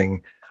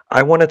broadcasting,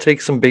 I want to take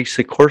some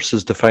basic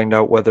courses to find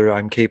out whether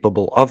I'm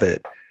capable of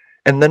it.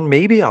 And then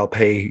maybe I'll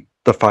pay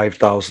the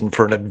 $5,000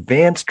 for an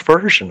advanced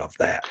version of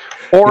that.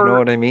 Or, you know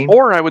what I mean?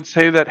 Or I would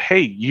say that, hey,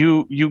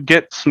 you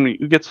get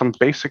some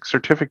basic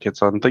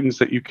certificates on things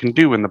that you can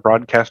do in the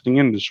broadcasting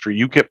industry.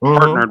 You get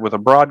partnered with a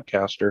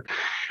broadcaster.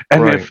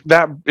 And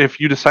if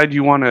you decide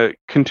you want to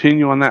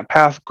continue on that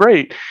path,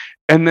 great.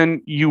 And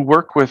then you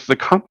work with the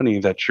company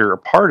that you're a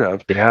part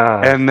of.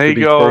 Yeah. And they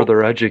go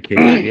further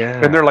educated. Yeah.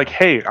 And they're like,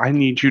 hey, I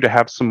need you to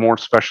have some more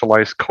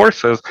specialized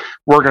courses.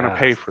 We're going to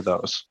pay for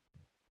those.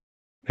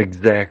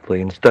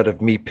 Exactly. Instead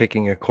of me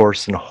picking a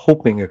course and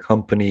hoping a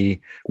company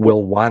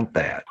will want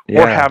that.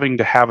 Or having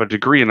to have a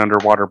degree in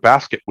underwater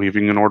basket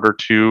weaving in order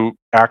to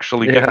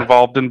actually get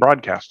involved in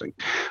broadcasting.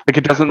 Like,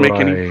 it doesn't make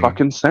any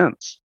fucking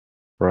sense.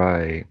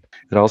 Right.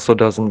 It also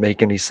doesn't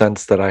make any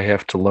sense that I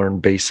have to learn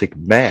basic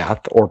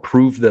math or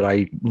prove that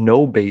I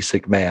know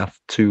basic math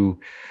to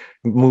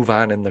move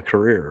on in the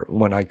career,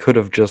 when I could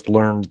have just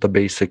learned the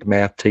basic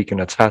math, taken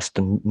a test,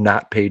 and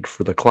not paid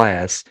for the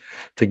class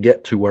to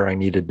get to where I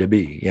needed to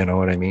be. You know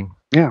what I mean?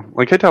 Yeah.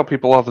 Like, I tell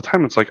people all the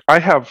time, it's like, I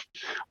have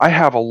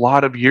a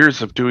lot of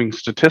years of doing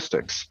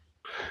statistics.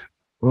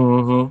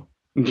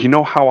 Mm-hmm. You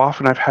know how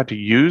often I've had to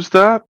use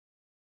that?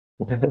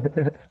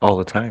 All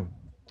the time.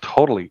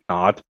 Totally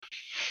not.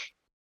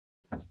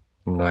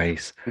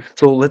 Nice.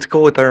 So let's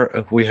go with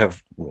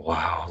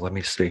let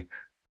me see.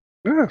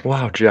 Yeah.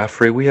 Wow,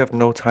 Jeffrey, we have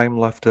no time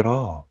left at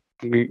all.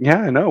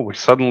 Yeah, I know. We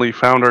suddenly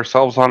found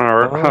ourselves on a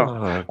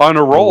roll. I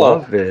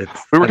love it.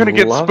 We were going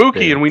to get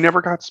spooky, and we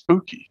never got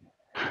spooky.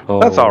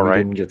 Oh, That's all right.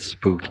 We didn't get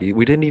spooky.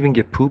 We didn't even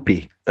get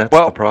poopy. That's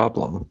the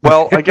problem.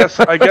 Well, I guess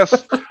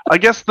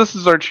this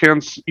is our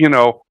chance.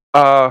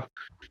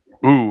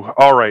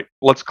 All right.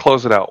 Let's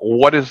close it out.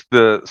 What is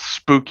the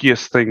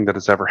spookiest thing that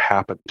has ever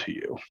happened to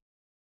you?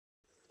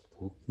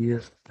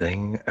 Spookiest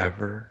thing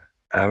ever.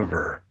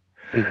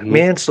 Mm-hmm.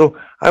 Man, so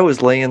I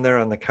was laying there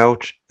on the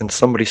couch and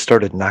somebody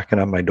started knocking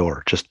on my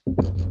door. Just.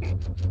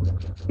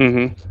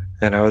 Mm-hmm.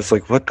 And I was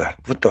like, what the?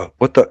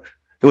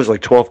 It was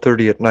like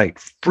 12:30 at night.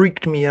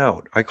 Freaked me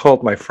out. I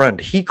called my friend.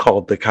 He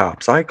called the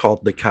cops. I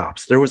called the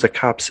cops. There was a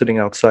cop sitting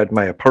outside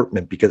my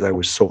apartment because I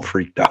was so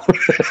freaked out.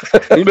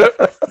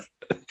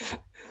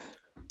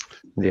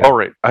 Yeah. All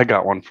right. I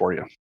got one for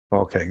you.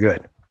 Okay,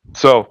 good.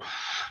 So,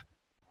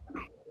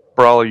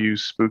 for all of you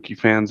spooky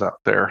fans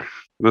out there,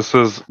 this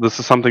is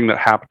something that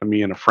happened to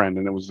me and a friend,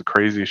 and it was the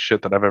craziest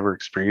shit that I've ever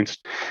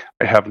experienced.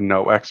 I have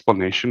no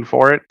explanation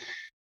for it.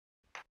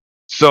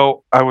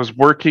 So, I was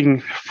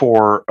working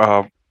for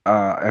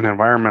an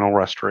environmental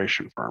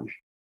restoration firm,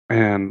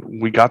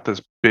 and we got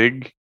this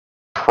big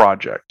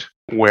project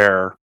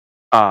where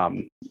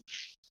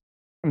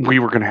we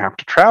were going to have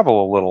to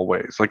travel a little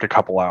ways, like a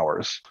couple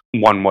hours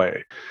one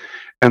way.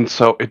 And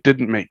so it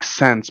didn't make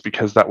sense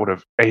because that would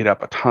have ate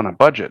up a ton of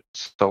budget.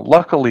 So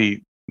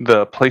luckily,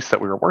 the place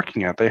that we were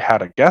working at, they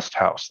had a guest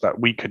house that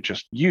we could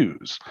just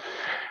use.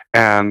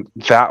 And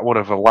that would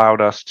have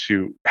allowed us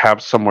to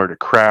have somewhere to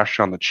crash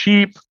on the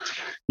cheap,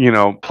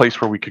 place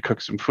where we could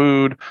cook some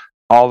food,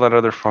 all that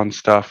other fun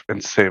stuff,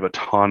 and save a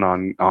ton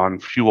on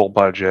fuel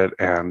budget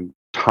and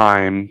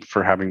time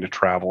for having to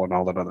travel and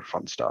all that other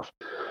fun stuff.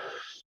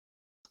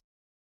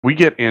 We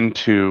get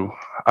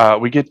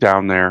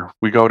down there,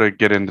 we go to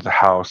get into the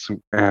house,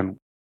 and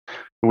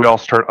we all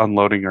start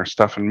unloading our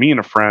stuff. And me and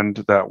a friend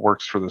that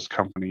worked for this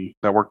company,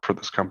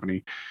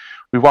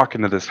 we walk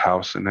into this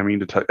house, and I mean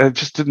to tell you, it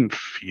just didn't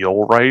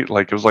feel right.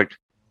 Like, it was like,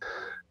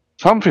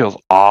 something feels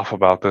off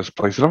about this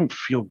place. I don't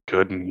feel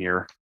good in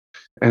here.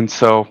 And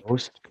so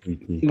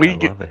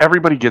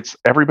everybody gets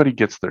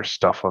their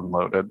stuff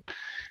unloaded.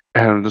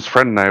 And this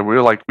friend and I,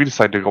 we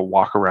decided to go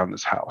walk around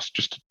this house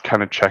just to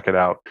kind of check it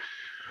out.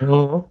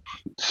 Oh.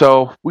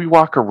 So we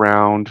walk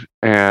around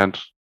and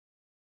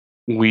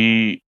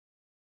we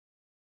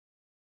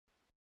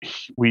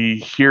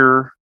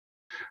hear.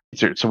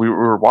 So we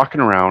were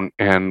walking around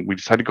and we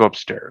decided to go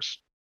upstairs,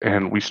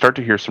 and we start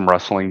to hear some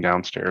rustling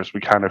downstairs.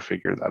 We kind of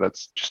figure that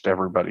it's just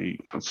everybody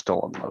that's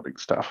still unloading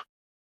stuff.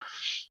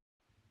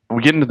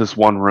 We get into this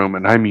one room,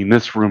 and I mean,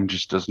 this room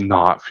just does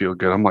not feel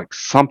good. I'm like,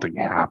 something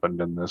happened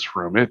in this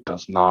room. It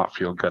does not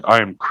feel good.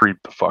 I am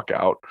creeped the fuck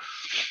out.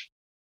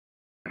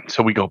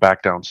 So we go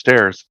back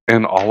downstairs,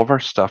 and all of our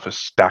stuff is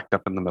stacked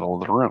up in the middle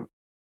of the room.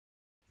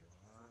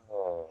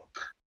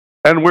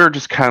 And we're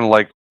just kind of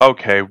like,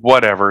 okay,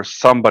 whatever.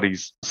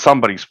 Somebody's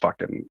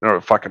fucking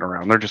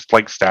around. They're just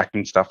like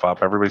stacking stuff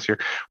up. Everybody's here.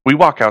 We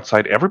walk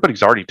outside.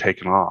 Everybody's already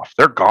taken off.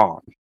 They're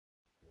gone.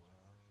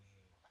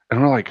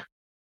 And we're like,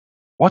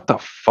 what the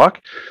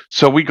fuck?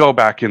 So we go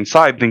back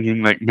inside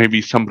thinking like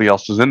maybe somebody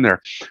else is in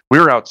there. We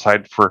were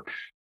outside for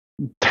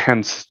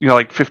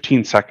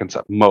 15 seconds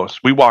at most.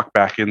 We walk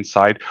back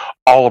inside.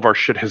 All of our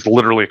shit has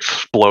literally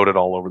exploded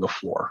all over the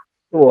floor.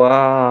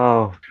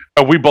 Wow.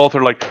 And we both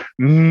are like,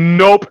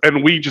 nope.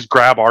 And we just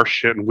grab our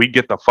shit and we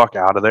get the fuck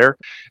out of there.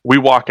 We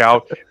walk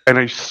out, and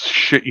I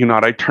shit you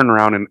not, I turn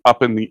around, and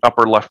up in the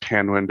upper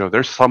left-hand window,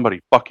 there's somebody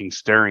fucking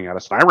staring at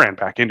us. And I ran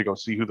back in to go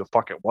see who the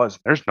fuck it was.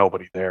 There's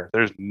nobody there.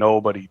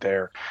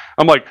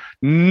 I'm like,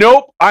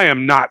 nope, I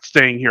am not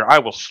staying here. I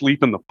will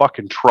sleep in the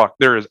fucking truck.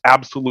 There is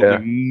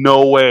absolutely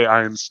no way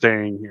I am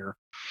staying here.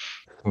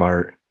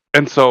 Smart.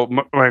 And so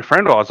my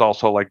friend was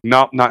also like,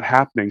 nope, not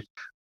happening.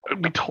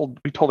 We told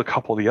a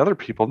couple of the other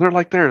people, and they're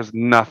like, there is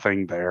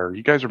nothing there.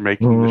 You guys are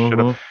making this shit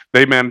up.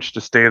 They managed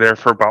to stay there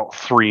for about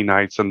 3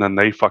 nights, and then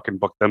they fucking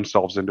booked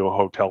themselves into a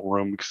hotel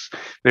room because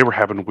they were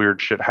having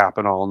weird shit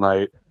happen all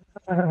night.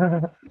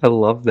 I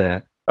love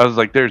that. I was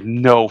like, there's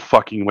no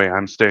fucking way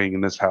I'm staying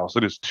in this house.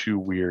 It is too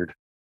weird.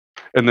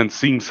 And then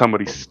seeing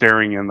somebody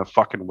staring in the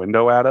fucking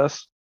window at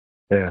us.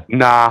 Yeah.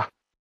 Nah.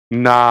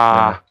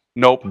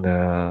 Nope.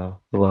 No.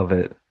 Love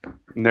it.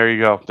 And there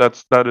you go.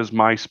 That is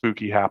my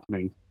spooky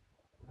happening.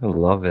 I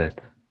love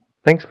it.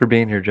 Thanks for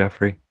being here,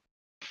 Jeffrey.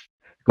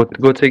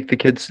 Go take the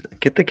kids.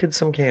 Get the kids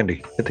some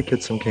candy.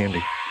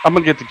 I'm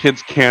gonna get the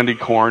kids candy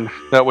corn.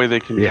 That way they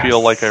can feel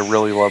like I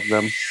really love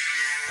them.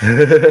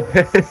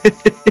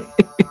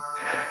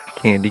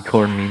 Candy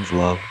corn means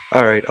love.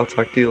 All right, I'll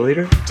talk to you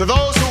later. To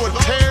those who would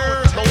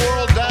tear the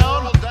world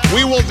down,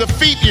 we will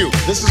defeat you.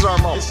 This is our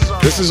moment.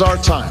 This is our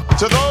time.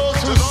 To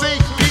those who seek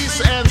peace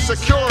and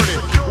security,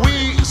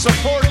 we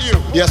support you.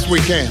 Yes, we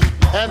can.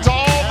 And to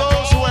all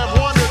those who have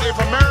wondered if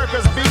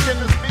America's beacon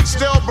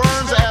still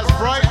burns as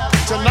bright,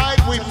 tonight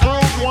we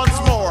prove once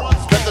more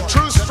that the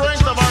true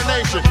strength of our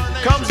nation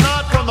comes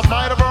not from the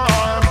might of our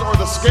arms or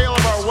the scale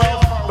of our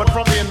wealth, but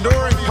from the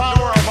enduring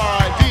power of our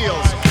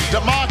ideals,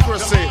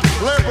 democracy,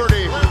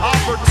 liberty,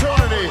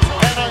 opportunity,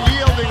 and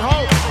unyielding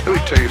hope. Let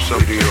me tell you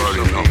something you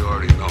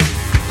already know.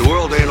 The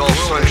world ain't all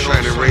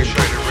sunshine and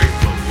rainbow.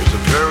 It's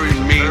a very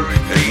mean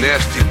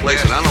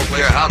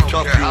how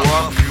tough you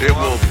are, it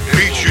will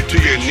beat you to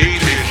your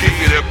knees and keep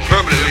you there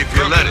permanently if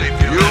you let it.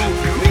 You,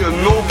 nigga,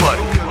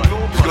 nobody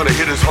is gonna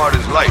hit as hard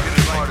as life.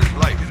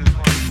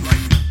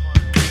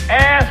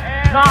 Ask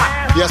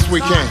not. Yes,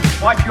 we can.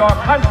 What your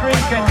country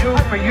can do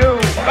for you.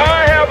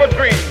 I have a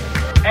dream.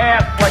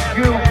 Ask what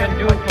you can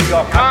do for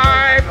your country.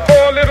 I,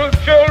 poor little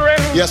children,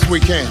 Yes, we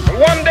can.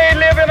 one day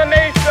live in a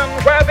nation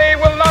where they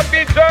will not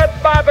be judged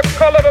by the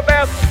color of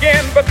their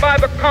skin, but by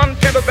the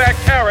content of their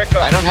character.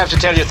 I don't have to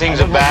tell you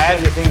things are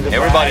bad.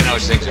 Everybody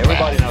knows things are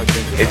bad.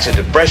 It's a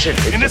depression.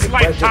 In this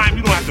lifetime,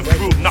 you don't have to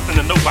prove nothing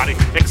to nobody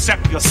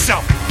except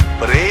yourself.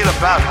 But it ain't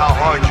about how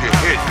hard you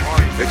hit.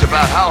 It's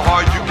about how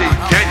hard you can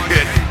get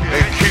hit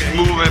and keep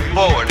moving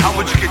forward. How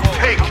much you can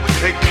take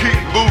and keep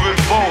moving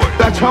forward.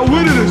 That's how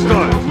winning is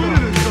done.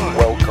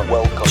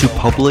 Welcome to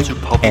Public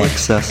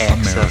Access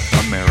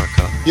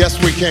America.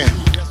 Yes, we can.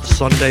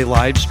 Sunday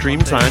live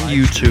streams on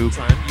YouTube.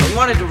 I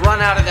wanted to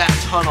run out of that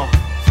tunnel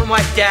for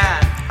my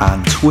dad.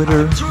 On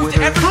Twitter,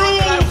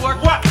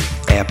 What?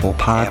 Apple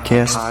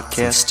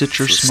Podcasts,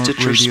 Stitcher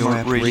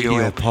Smart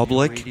Radio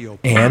Public,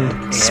 and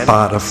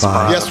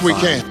Spotify. Yes, we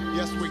can.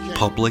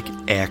 Public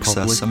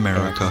Access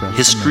America.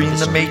 History in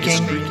the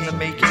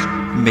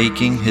making.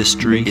 Making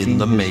history in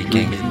the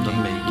making.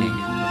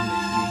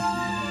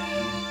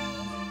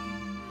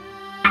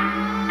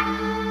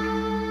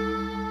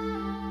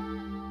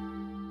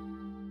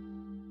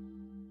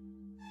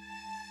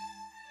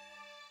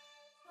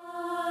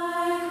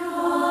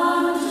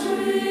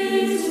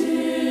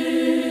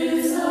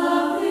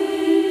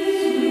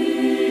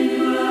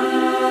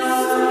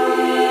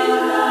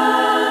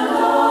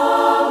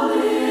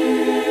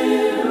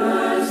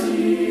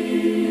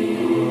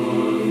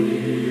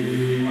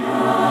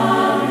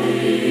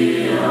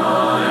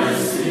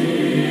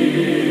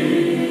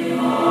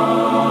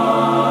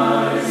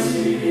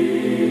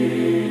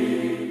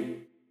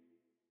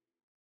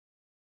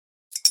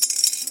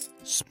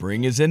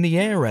 Spring is in the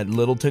air at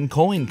Littleton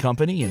Coin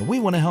Company, and we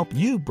want to help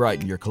you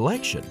brighten your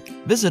collection.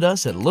 Visit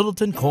us at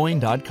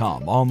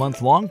littletoncoin.com all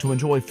month long to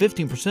enjoy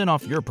 15%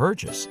 off your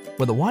purchase.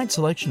 With a wide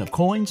selection of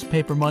coins,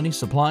 paper money,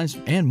 supplies,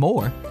 and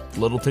more,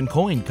 Littleton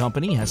Coin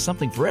Company has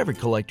something for every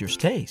collector's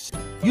taste.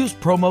 Use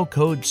promo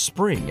code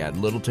SPRING at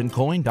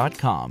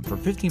littletoncoin.com for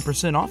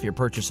 15% off your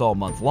purchase all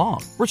month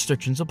long.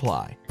 Restrictions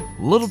apply.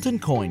 Littleton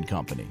Coin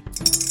Company.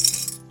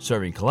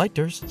 Serving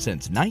collectors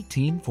since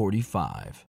 1945.